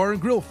Oasis Bar and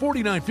Grill,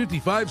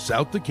 4955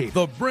 South Decatur.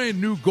 The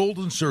brand new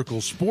Golden Circle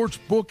Sports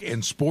Book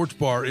and Sports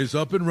Bar is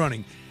up and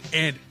running,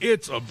 and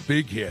it's a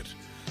big hit.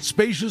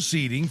 Spacious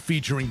seating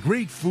featuring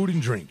great food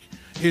and drink.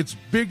 It's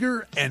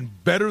bigger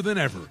and better than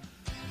ever.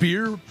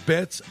 Beer,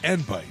 bets,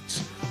 and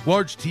bites.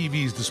 Large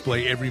TVs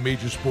display every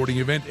major sporting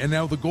event, and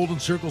now the Golden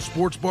Circle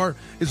Sports Bar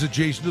is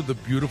adjacent to the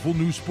beautiful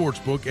new sports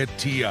book at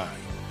TI.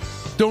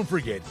 Don't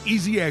forget,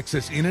 easy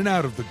access in and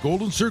out of the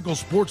Golden Circle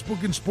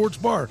Sportsbook and Sports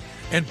Bar,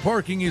 and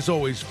parking is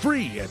always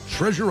free at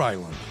Treasure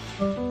Island.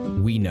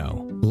 We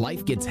know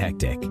life gets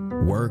hectic.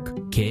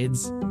 Work,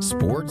 kids,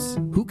 sports.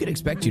 Who could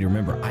expect you to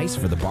remember ice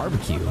for the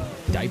barbecue,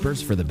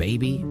 diapers for the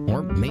baby,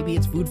 or maybe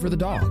it's food for the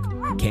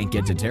dog? Can't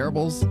get to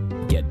Terribles?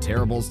 Get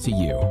Terribles to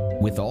you.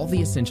 With all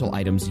the essential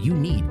items you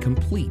need,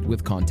 complete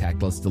with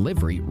contactless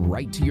delivery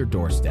right to your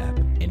doorstep.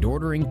 And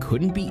ordering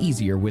couldn't be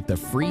easier with the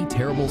free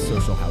Terrible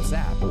Social House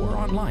app or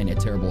online at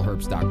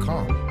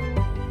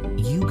TerribleHerbs.com.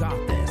 You got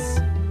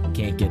this.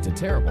 Can't get to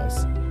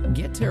Terribles?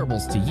 Get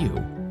Terribles to you.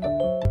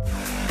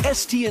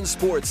 STN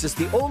Sports is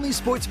the only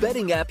sports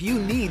betting app you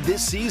need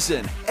this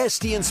season.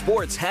 STN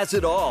Sports has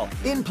it all.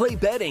 In-play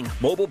betting,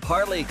 mobile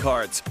parlay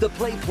cards, the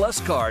Play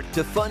Plus card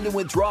to fund and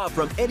withdraw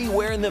from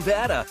anywhere in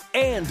Nevada,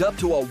 and up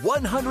to a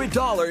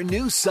 $100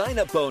 new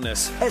sign-up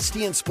bonus.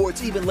 STN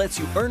Sports even lets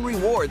you earn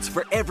rewards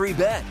for every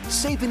bet.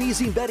 Safe and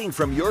easy betting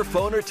from your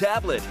phone or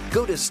tablet.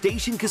 Go to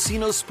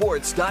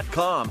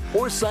StationCasinoSports.com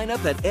or sign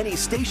up at any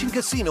Station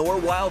Casino or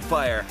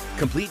Wildfire.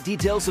 Complete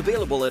details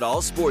available at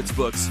all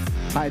sportsbooks.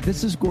 Hi,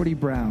 this is Gordy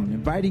Brown,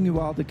 inviting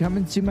you all to come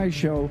and see my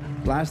show,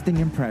 Lasting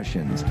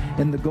Impressions,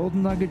 in the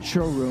Golden Nugget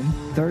Showroom,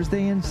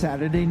 Thursday and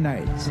Saturday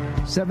nights,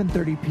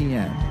 7:30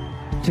 p.m.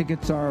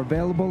 Tickets are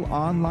available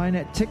online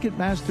at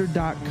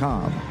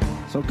Ticketmaster.com.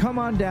 So come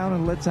on down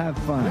and let's have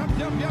fun.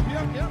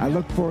 I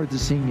look forward to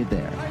seeing you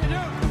there.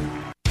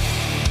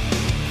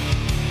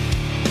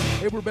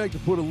 Hey, we're back to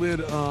put a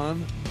lid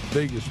on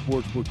Vegas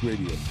Sportsbook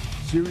Radio,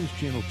 Sirius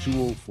Channel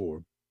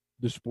 204.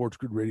 The Sports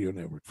Grid Radio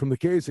Network from the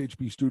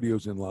KSHP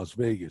studios in Las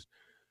Vegas.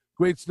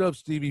 Great stuff,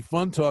 Stevie.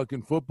 Fun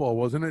talking football,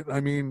 wasn't it? I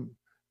mean,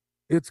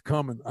 it's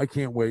coming. I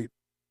can't wait.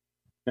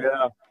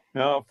 Yeah,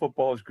 no,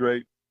 football is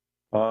great.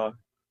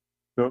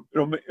 So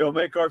it'll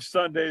make our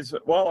Sundays,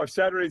 well, our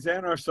Saturdays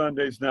and our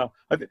Sundays now.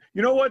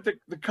 You know what?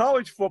 The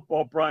college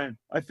football, Brian,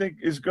 I think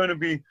is going to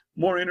be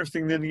more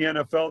interesting than the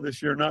NFL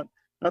this year. Not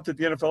that the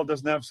NFL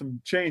doesn't have some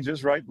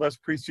changes, right? Less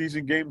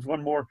preseason games,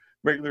 one more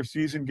regular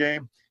season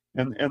game,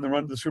 and the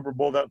run to the Super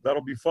Bowl.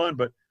 That'll be fun.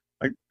 But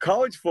like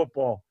college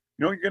football,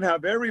 you know, you're going to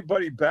have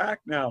everybody back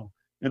now,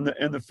 and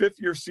the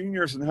fifth-year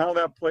seniors and how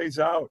that plays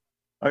out.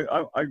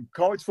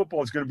 College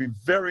football is going to be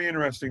very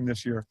interesting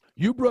this year.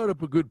 You brought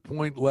up a good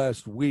point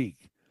last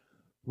week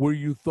where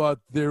you thought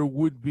there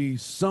would be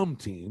some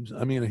teams,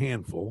 I mean a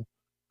handful,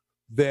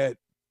 that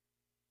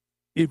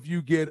if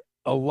you get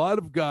a lot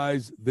of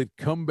guys that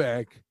come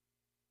back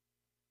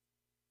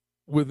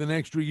with an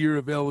extra year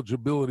of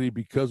eligibility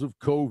because of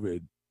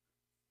COVID,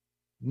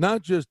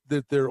 not just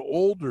that they're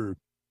older,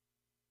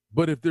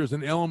 but if there's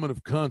an element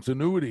of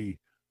continuity,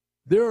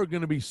 there are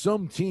going to be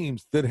some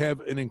teams that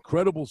have an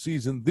incredible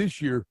season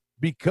this year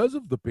because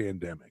of the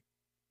pandemic.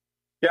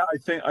 Yeah,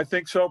 I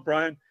think so,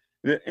 Brian.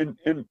 And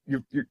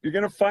you're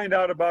going to find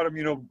out about them,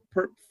 you know,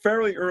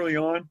 fairly early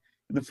on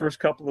in the first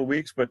couple of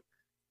weeks. But,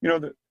 you know,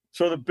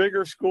 the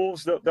bigger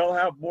schools, they'll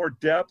have more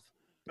depth.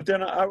 But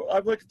then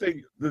I've looked at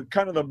the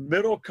kind of the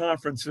middle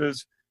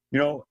conferences, you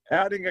know,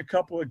 adding a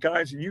couple of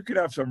guys, and you could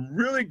have some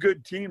really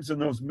good teams in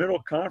those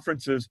middle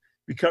conferences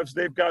because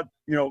they've got,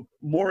 you know,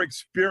 more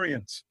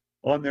experience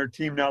on their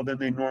team now than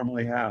they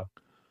normally have.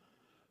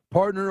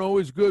 Partner,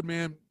 always good,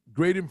 man.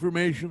 Great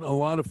information, a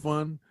lot of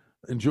fun.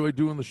 Enjoy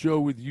doing the show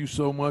with you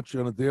so much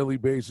on a daily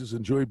basis.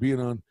 Enjoy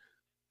being on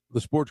the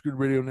Sports Grid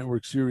Radio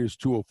Network Series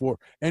 204.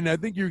 And I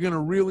think you're going to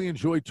really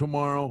enjoy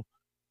tomorrow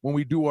when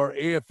we do our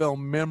AFL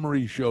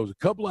memory shows. A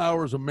couple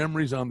hours of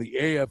memories on the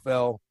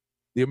AFL,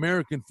 the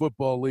American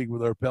Football League,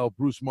 with our pal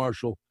Bruce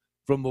Marshall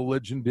from the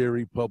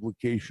legendary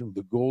publication,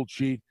 The Gold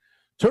Sheet.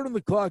 Turning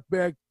the clock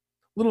back,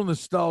 a little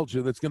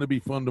nostalgia that's going to be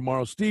fun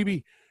tomorrow.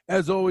 Stevie,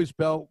 as always,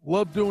 pal,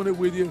 love doing it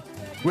with you.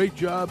 Great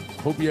job.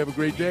 Hope you have a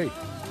great day.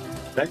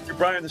 Thank you,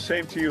 Brian. The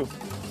same to you.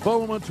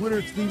 Follow him on Twitter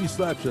at Stevie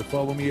Slapshot.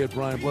 Follow me at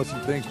Brian Blessing.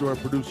 Thanks to our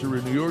producer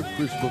in New York,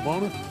 Chris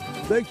Pavona.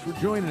 Thanks for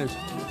joining us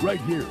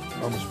right here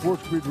on the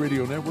Sports Grid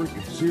Radio Network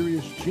at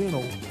Sirius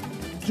Channel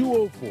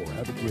 204.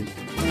 Have a great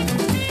day.